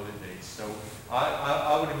school holidays. So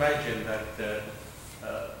I would imagine that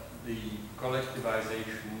the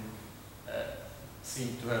collectivization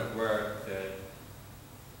seemed to have worked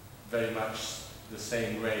very much the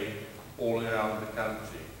same way all around the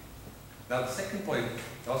country. Now, the second point,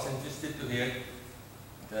 I was interested to hear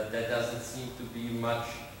that there doesn't seem to be much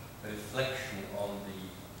reflection on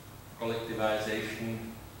the collectivization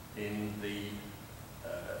in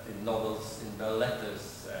novels, in belles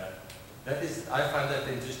letters. I find that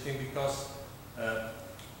interesting because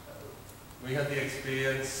we had the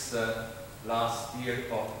experience last year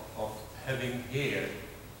of having here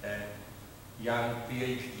a young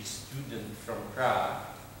PhD student from Prague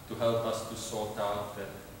to help us to sort out the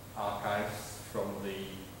archives from the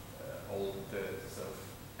old sort of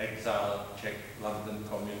exiled Czech London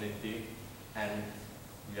community, and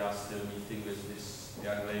we are still meeting with this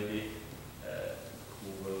young lady who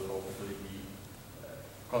will hopefully be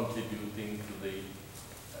contributing to the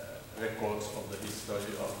records of the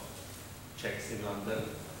history of Czechs in London.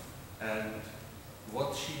 And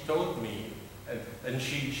what she told me, and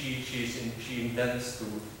she intends to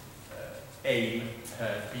aim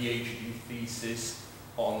her PhD thesis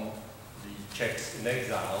on the Czechs in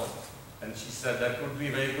exile, and she said that would be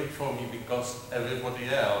very good for me because everybody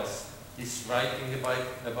else is writing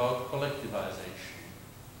about collectivization.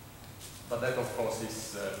 But that, of course,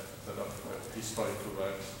 is sort of historical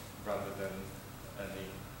works rather than any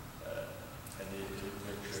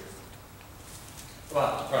literature.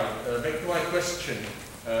 Well, right, back to my question.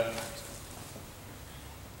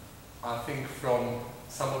 I think from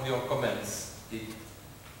some of your comments, it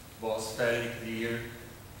was fairly clear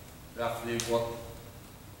roughly what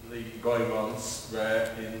the going-ons were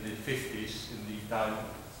in the 50s, in the time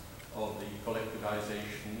of the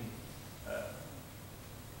collectivization.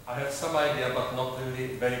 I have some idea, but not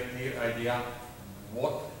really very clear idea,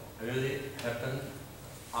 what really happened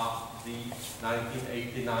after the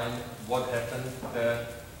 1989, what happened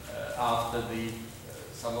after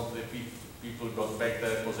some of the people got back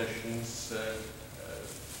their possessions,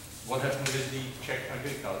 what happened with the Czech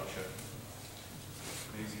agriculture?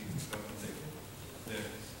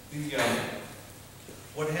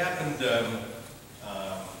 What happened,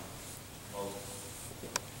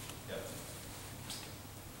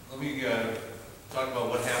 let me talk about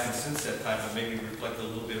what happened since that time and maybe reflect a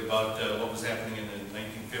little bit about what was happening in the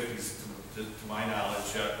 1950s, to my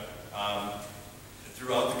knowledge,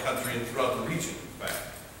 throughout the country and throughout the region, in fact.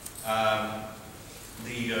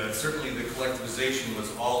 Certainly the collectivization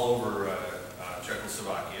was all over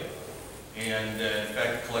Czechoslovakia, and in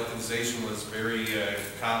fact collectivization was very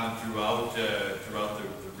common throughout the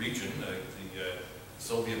region, the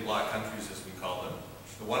Soviet bloc countries as we call them.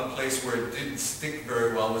 The one place where it didn't stick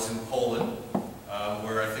very well was in Poland,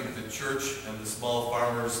 where I think the church and the small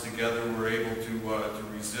farmers together were able to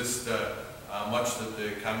resist much that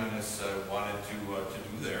the communists wanted to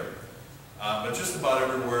do there. But just about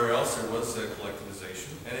everywhere else there was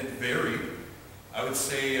collectivization, and it varied. I would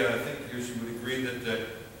say, I think you would agree that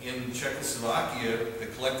in Czechoslovakia, the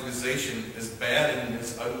collectivization, as bad and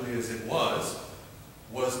as ugly as it was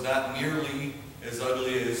not nearly as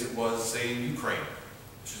ugly as it was, say, in Ukraine,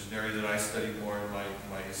 which is an area that I studied more in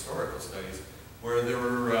my historical studies, where there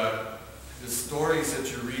were the stories that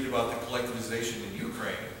you read about the collectivization in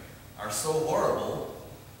Ukraine are so horrible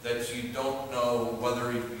that you don't know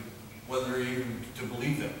whether even to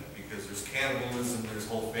believe them, because there's cannibalism, there's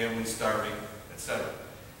whole families starving, etc.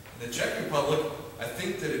 In the Czech Republic, I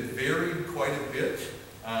think that it varied quite a bit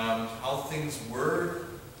how things were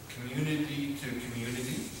community to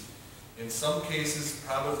community. In some cases,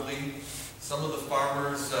 probably some of the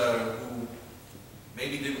farmers who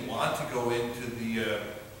maybe didn't want to go into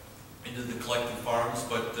the collective farms,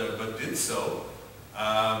 but did so,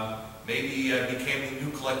 maybe became the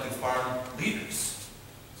new collective farm leaders.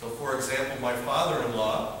 So, for example, my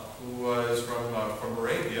father-in-law, who is from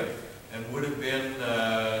Arabia, and would have been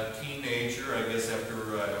a teenager, I guess, after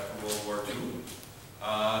World War II.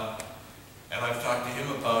 And I've talked to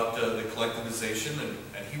him about the collectivization,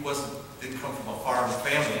 and he didn't come from a farm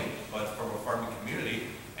family, but from a farming community,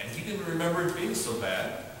 and he didn't remember it being so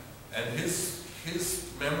bad. And his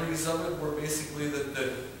memories of it were basically that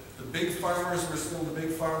the big farmers were still the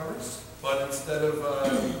big farmers, but instead of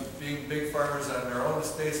being big farmers on their own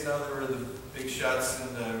estates, now they were the big shots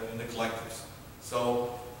in the collectives.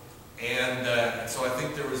 So, so I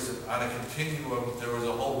think there was, on a continuum, there was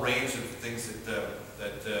a whole range of things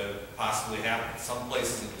that possibly happened. Some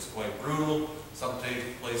places it was quite brutal, some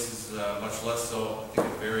places much less so. I think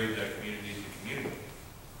it varied community to community.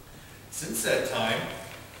 Since that time,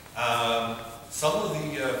 some of the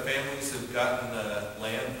families have gotten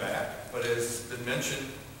land back, but as has been mentioned,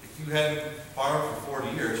 if you hadn't farmed for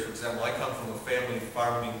 40 years, for example, I come from a family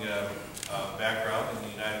farming background in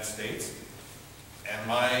the United States, and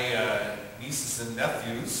my nieces and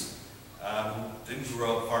nephews didn't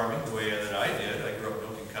grow up farming the way that I did. I grew up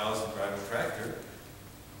milking cows and driving a tractor.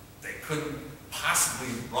 They couldn't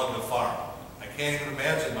possibly run a farm. I can't even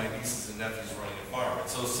imagine my nieces and nephews running a farm. And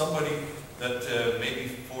so somebody that maybe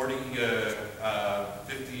 40,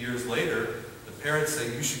 50 years later, the parents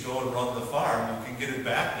say, you should go and run the farm, you can get it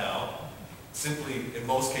back now, simply, in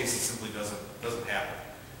most cases, simply doesn't happen.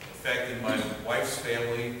 In fact, in my wife's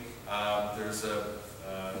family, there's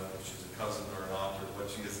she's a cousin or an aunt or what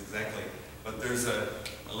she is exactly, but there's a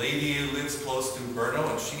lady who lives close to Brno,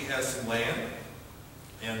 and she has some land,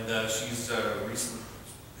 and she's recently,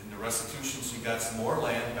 in the restitution, she got some more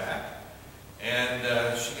land back,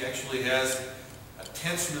 And she actually has a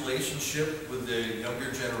tense relationship with the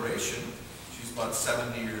younger generation. She's about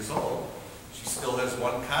 70 years old. She still has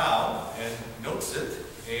one cow and milks it.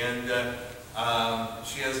 And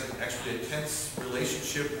she has actually a tense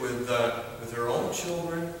relationship with her own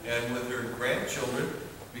children and with her grandchildren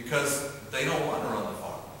because they don't want to run the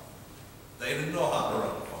farm. They didn't know how to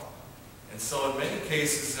run the farm. And so in many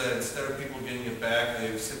cases, instead of people getting it back,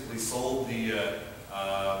 they've simply sold the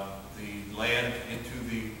land into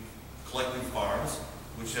the collective farms,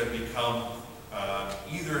 which have become,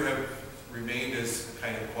 either have remained as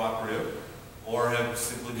kind of cooperative or have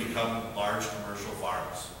simply become large commercial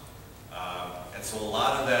farms. And so a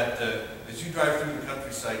lot of that, as you drive through the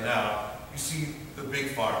countryside now, you see the big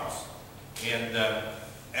farms. And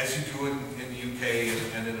as you do in the UK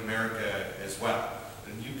and in America as well.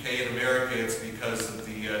 In the UK and America, it's because of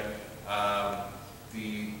the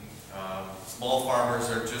small farmers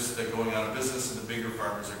are just going out of business and the bigger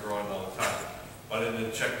farmers are growing all the time. But in a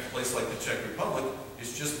place like the Czech Republic,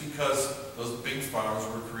 it's just because those big farms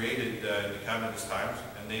were created in the communist times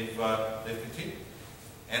and they've continued.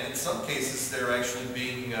 And in some cases, they're actually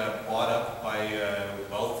being bought up by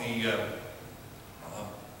wealthy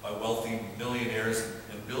millionaires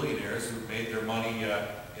and billionaires who've made their money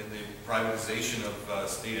in the privatization of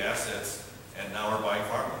state assets and now are buying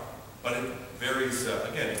farmland. But it varies,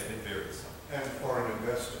 again, it varies. And foreign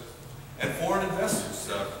investors. And foreign investors.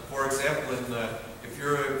 For example, if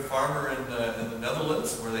you're a farmer in the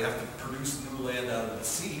Netherlands where they have to produce new land out of the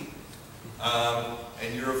sea,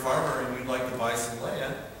 and you're a farmer and you'd like to buy some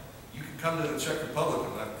land, you can come to the Czech Republic.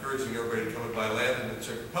 I'm not encouraging everybody to come and buy land in the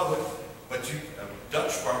Czech Republic, but a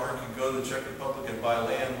Dutch farmer can go to the Czech Republic and buy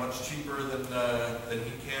land much cheaper than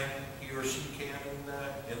he or she can in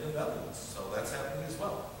the Netherlands. So that's happening as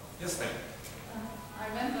well. Yes, ma'am. I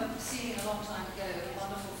remember seeing a long time ago a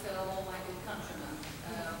wonderful film, All My Good Countrymen,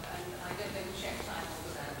 and I don't know the Czech title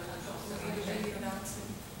for that, but I'm sure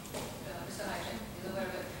Mr. Hájíček is aware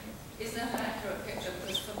of it. Is that an accurate picture?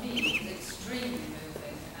 Because for me, it's extremely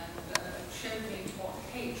moving and showed me what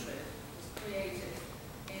hatred was created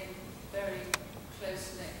in very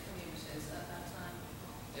close-knit communities at that time.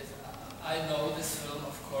 Yes, I know this film,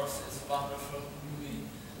 of course. It's a wonderful movie.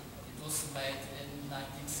 It was made in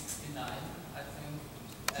 1969, I think.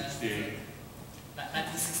 68.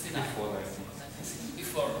 1969. Before 1969.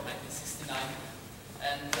 Before 1969.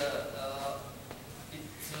 And it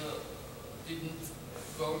didn't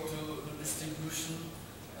go to the distribution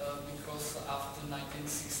because after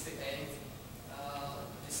 1968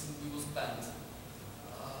 this movie was banned.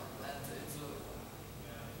 And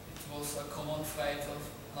it was a common fate of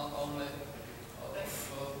not only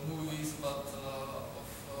of movies but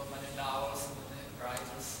of many novels and many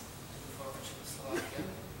writers in the former Czechoslovakia.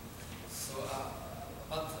 So,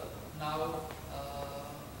 but now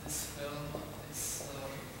this film is,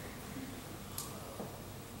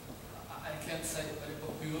 I can't say very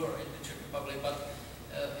popular in the Czech Republic, but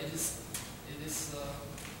it is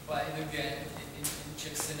played again in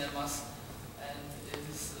Czech cinemas, and it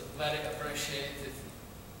is very appreciated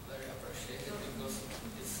because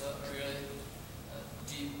it's a really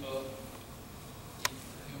deep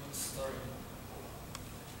human story.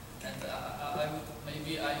 And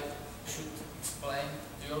maybe I should explain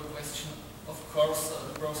your question. Of course,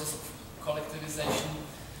 the process of collectivization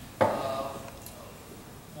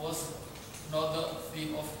was not the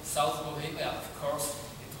theme of South Bohemia. Of course,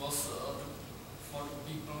 it was for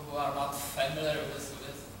people who are not familiar with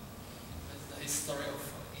the history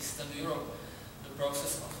of Eastern Europe. The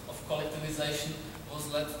process of collectivization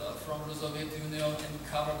was led from the Soviet Union and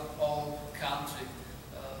covered all country,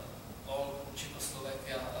 all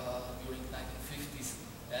Czechoslovakia during 1950s,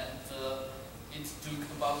 and it took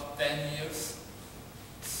about 10 years.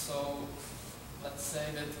 So let's say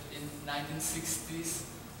that in 1960s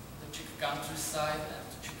the Czech countryside and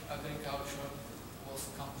Czech agriculture was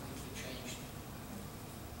completely changed.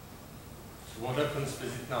 So what happens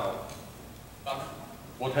with it now? But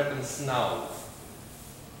What happens now?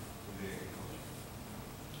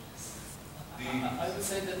 I would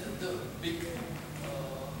say that the big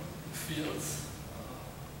fields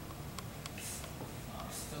are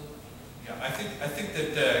still. Yeah, I think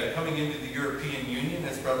that coming into the European Union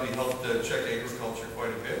has probably helped Czech agriculture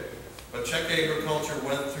quite a bit. But Czech agriculture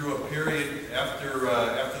went through a period after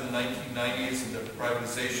the 1990s and the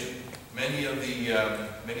privatization. Many of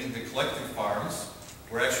the collective farms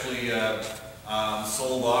were actually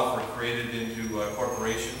sold off or created into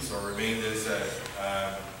corporations or remained as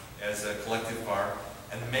a collective farm,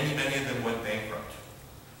 and many of them went bankrupt.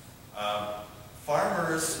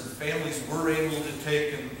 Farmers and families were able to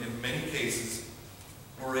take, in many cases,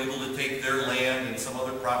 were able to take their land and some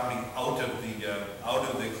other property out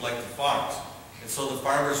of the collective farms, and so the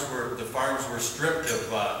farms were stripped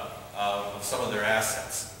of some of their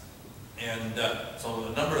assets, and so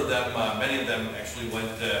a number of them, many of them actually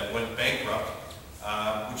went bankrupt,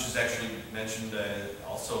 which is actually mentioned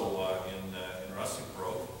also in Rustic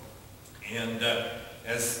Baroque, and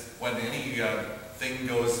as when any thing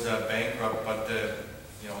goes bankrupt, but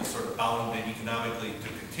it's sort of bound economically to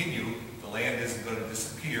continue. The land isn't going to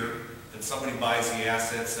disappear. Then somebody buys the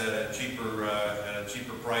assets at a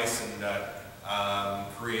cheaper price and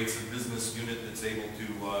creates a business unit that's able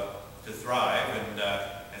to thrive.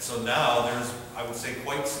 And so now there's, I would say,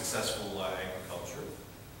 quite successful agriculture.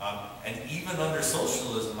 And even under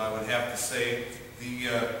socialism, I would have to say the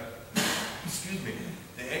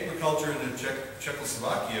agriculture in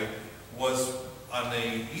Czechoslovakia was, on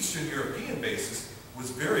an Eastern European basis,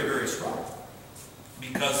 was very, very strong,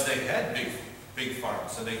 because they had big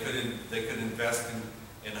farms, and they could invest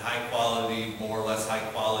in high quality, more or less high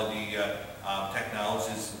quality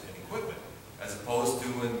technologies and equipment, as opposed to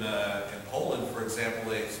in Poland, for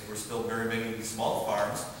example, there were still very many of these small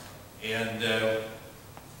farms, and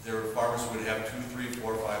their farmers would have 2, 3,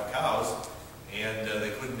 4, 5 cows, and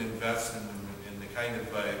they couldn't invest in the kind of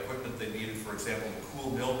equipment they needed, for example, to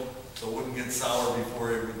cool milk so it wouldn't get sour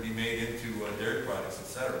before it would be made into dairy products,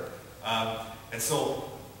 etc. And so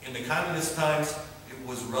in the communist times, it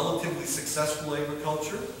was relatively successful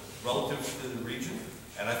agriculture relative to the region,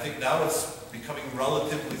 and I think now it's becoming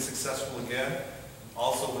relatively successful again,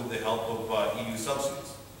 also with the help of EU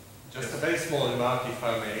subsidies. Just a very small remark, if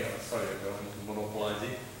I may. Sorry, I don't want to monopolize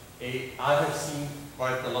it. I have seen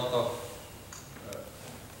quite a lot of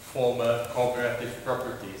former cooperative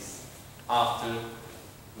properties after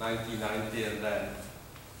 1990, and then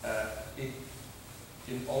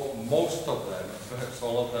most of them, perhaps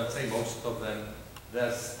all of them, say most of them,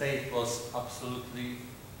 their state was absolutely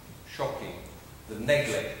shocking. The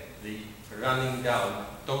neglect, the running down,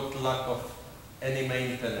 total lack of any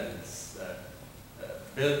maintenance,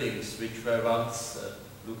 buildings which were once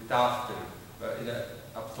looked after were in an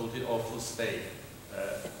absolutely awful state.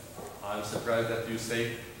 I'm surprised that you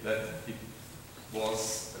say that it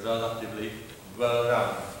was relatively well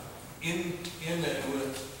run. And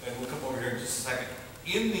we'll come over here in just a second.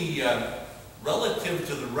 In the relative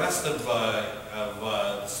to the rest of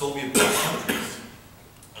the Soviet countries,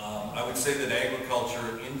 I would say that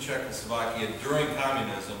agriculture in Czechoslovakia during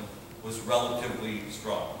communism was relatively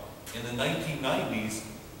strong. In the 1990s,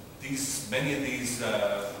 many of these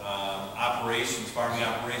operations, farming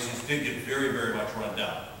operations, did get very, very much run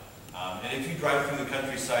down. And if you drive through the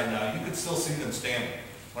countryside now, you could still see them standing.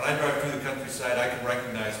 When I drive through the countryside, I can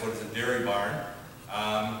recognize what is a dairy barn,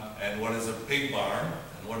 and what is a pig barn,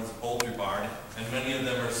 and what is a poultry barn, and many of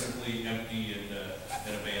them are simply empty and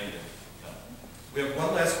abandoned. We have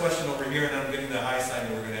one last question over here, and I'm getting the high sign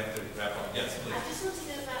that we're going to have to wrap up. Yes, please. I just want to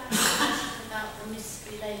go back to the question about the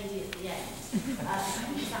mystery lady at the end. In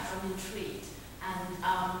fact, I'm intrigued. And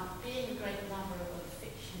being a great lover of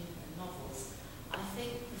fiction and novels, I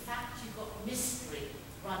think the fact you've got mystery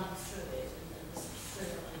running through it, and the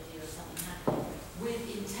sort of idea of something happening, with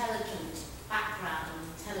intelligent background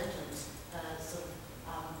and intelligent sort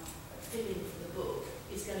of feeling for the book,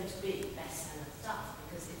 is going to be bestseller stuff,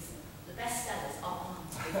 because it's the bestsellers are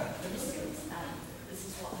the mysteries, and this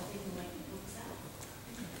is what I think will make the books out.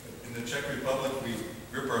 In the Czech Republic, we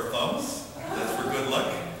grip our thumbs. That's for good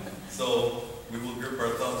luck. So we will grip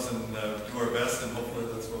our thumbs and do our best, and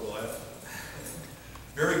hopefully that's what we'll have.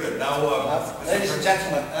 Very good. Now, ladies and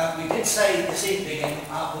gentlemen, we did say this evening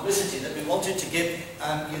in our publicity that we wanted to give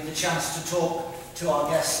you the chance to talk to our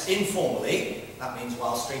guests informally. That means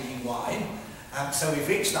whilst drinking wine. So we've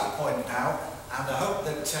reached that point now, and I hope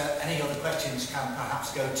that any other questions can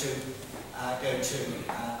perhaps go to our guests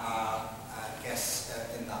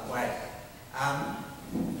in that way.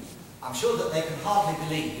 I'm sure that they can hardly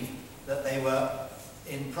believe that they were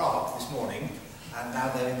in Prague this morning, and now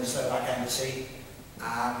they're in the Slovak embassy,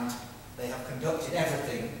 and they have conducted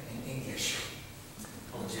everything in English.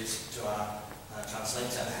 Apologies to our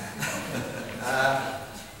translator.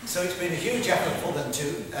 So it's been a huge effort for them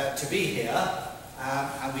to be here,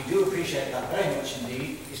 and we do appreciate that very much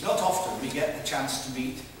indeed. It's not often we get the chance to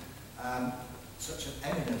meet such an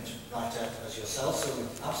eminent writer as yourself, so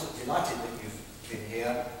we're absolutely delighted that you've been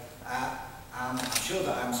here. And I'm sure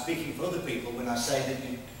that I'm speaking for other people when I say that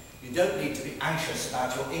you don't need to be anxious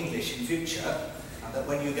about your English in future, and that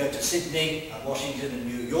when you go to Sydney and Washington and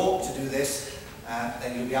New York to do this,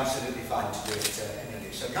 then you'll be absolutely fine to do it in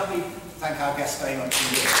English. So can we thank our guests very much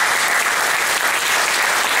indeed.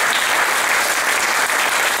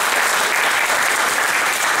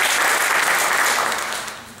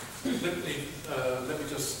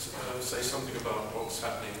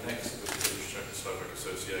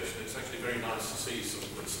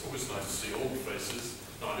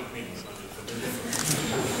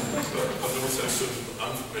 but also sort of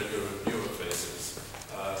unfamiliar and newer faces.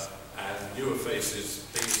 And newer faces,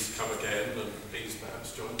 please come again and please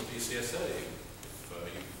perhaps join the BCSA if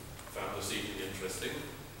you found this evening interesting.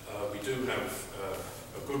 We do have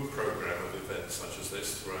a good program of events such as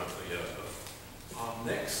this throughout the year. Our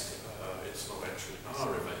next, it's not actually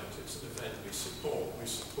our event, it's an event we support. We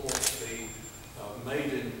support the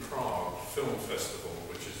Made in Prague Film Festival,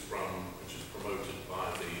 which is promoted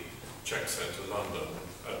by the Czech Centre London.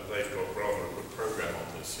 They've got rather a good program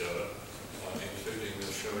on this year, including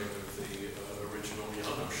the showing of the original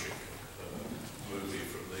Janoschik movie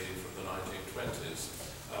from the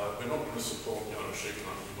 1920s. We're not going to support Janoschik, he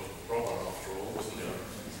was a robber after all, wasn't he?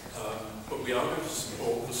 But we are going to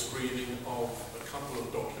support the screening of a couple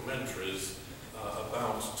of documentaries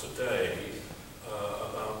about today,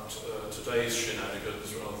 about today's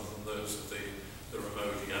shenanigans rather than those of the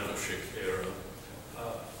remote Janoschik era.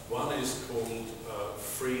 One is called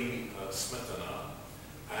Free Smetana,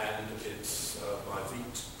 and it's by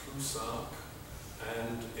Vít Prusak,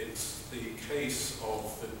 and it's the case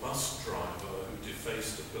of the bus driver who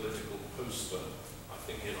defaced a political poster, I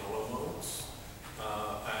think in Olomouc,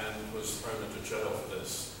 and was thrown into jail for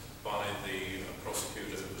this by the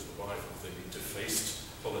prosecutor who was the wife of the defaced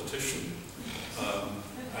politician.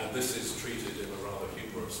 And this is treated in a rather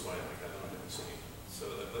humorous way, I see. So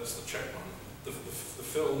that's the Czech one. The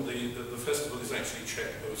film, the festival is actually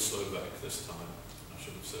Czech-Slovak this time. I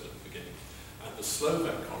should have said at the beginning. And the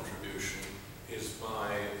Slovak contribution is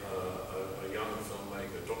by a young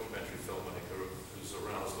filmmaker, documentary filmmaker, who's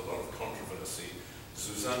aroused a lot of controversy,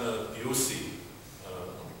 Zuzana Biusi.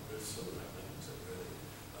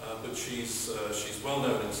 But she's well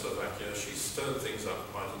known in Slovakia. She's stirred things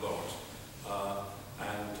up quite a lot.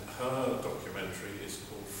 And her documentary is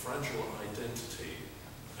called Fragile Identity,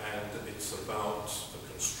 and it's about the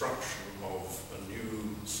construction of a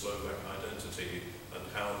new Slovak identity and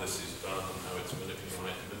how this is done and how it's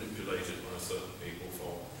manipulated by certain people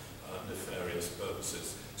for nefarious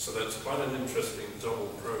purposes. So that's quite an interesting double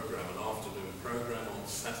program, an afternoon program on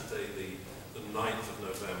Saturday the 9th of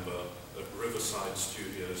November at Riverside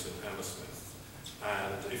Studios in Hammersmith.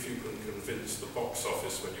 And if you can convince the box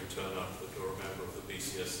office when you turn up that you're a member of the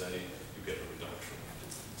BCSA, you get a reduction.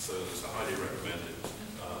 So it's a highly recommended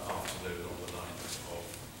afternoon on the 9th of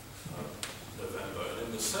November.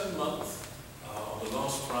 And in the same month, on the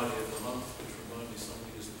last Friday of the month, which remind me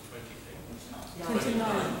somebody is the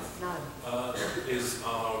 29th, is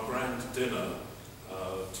our grand dinner,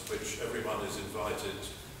 to which everyone is invited,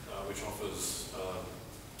 which offers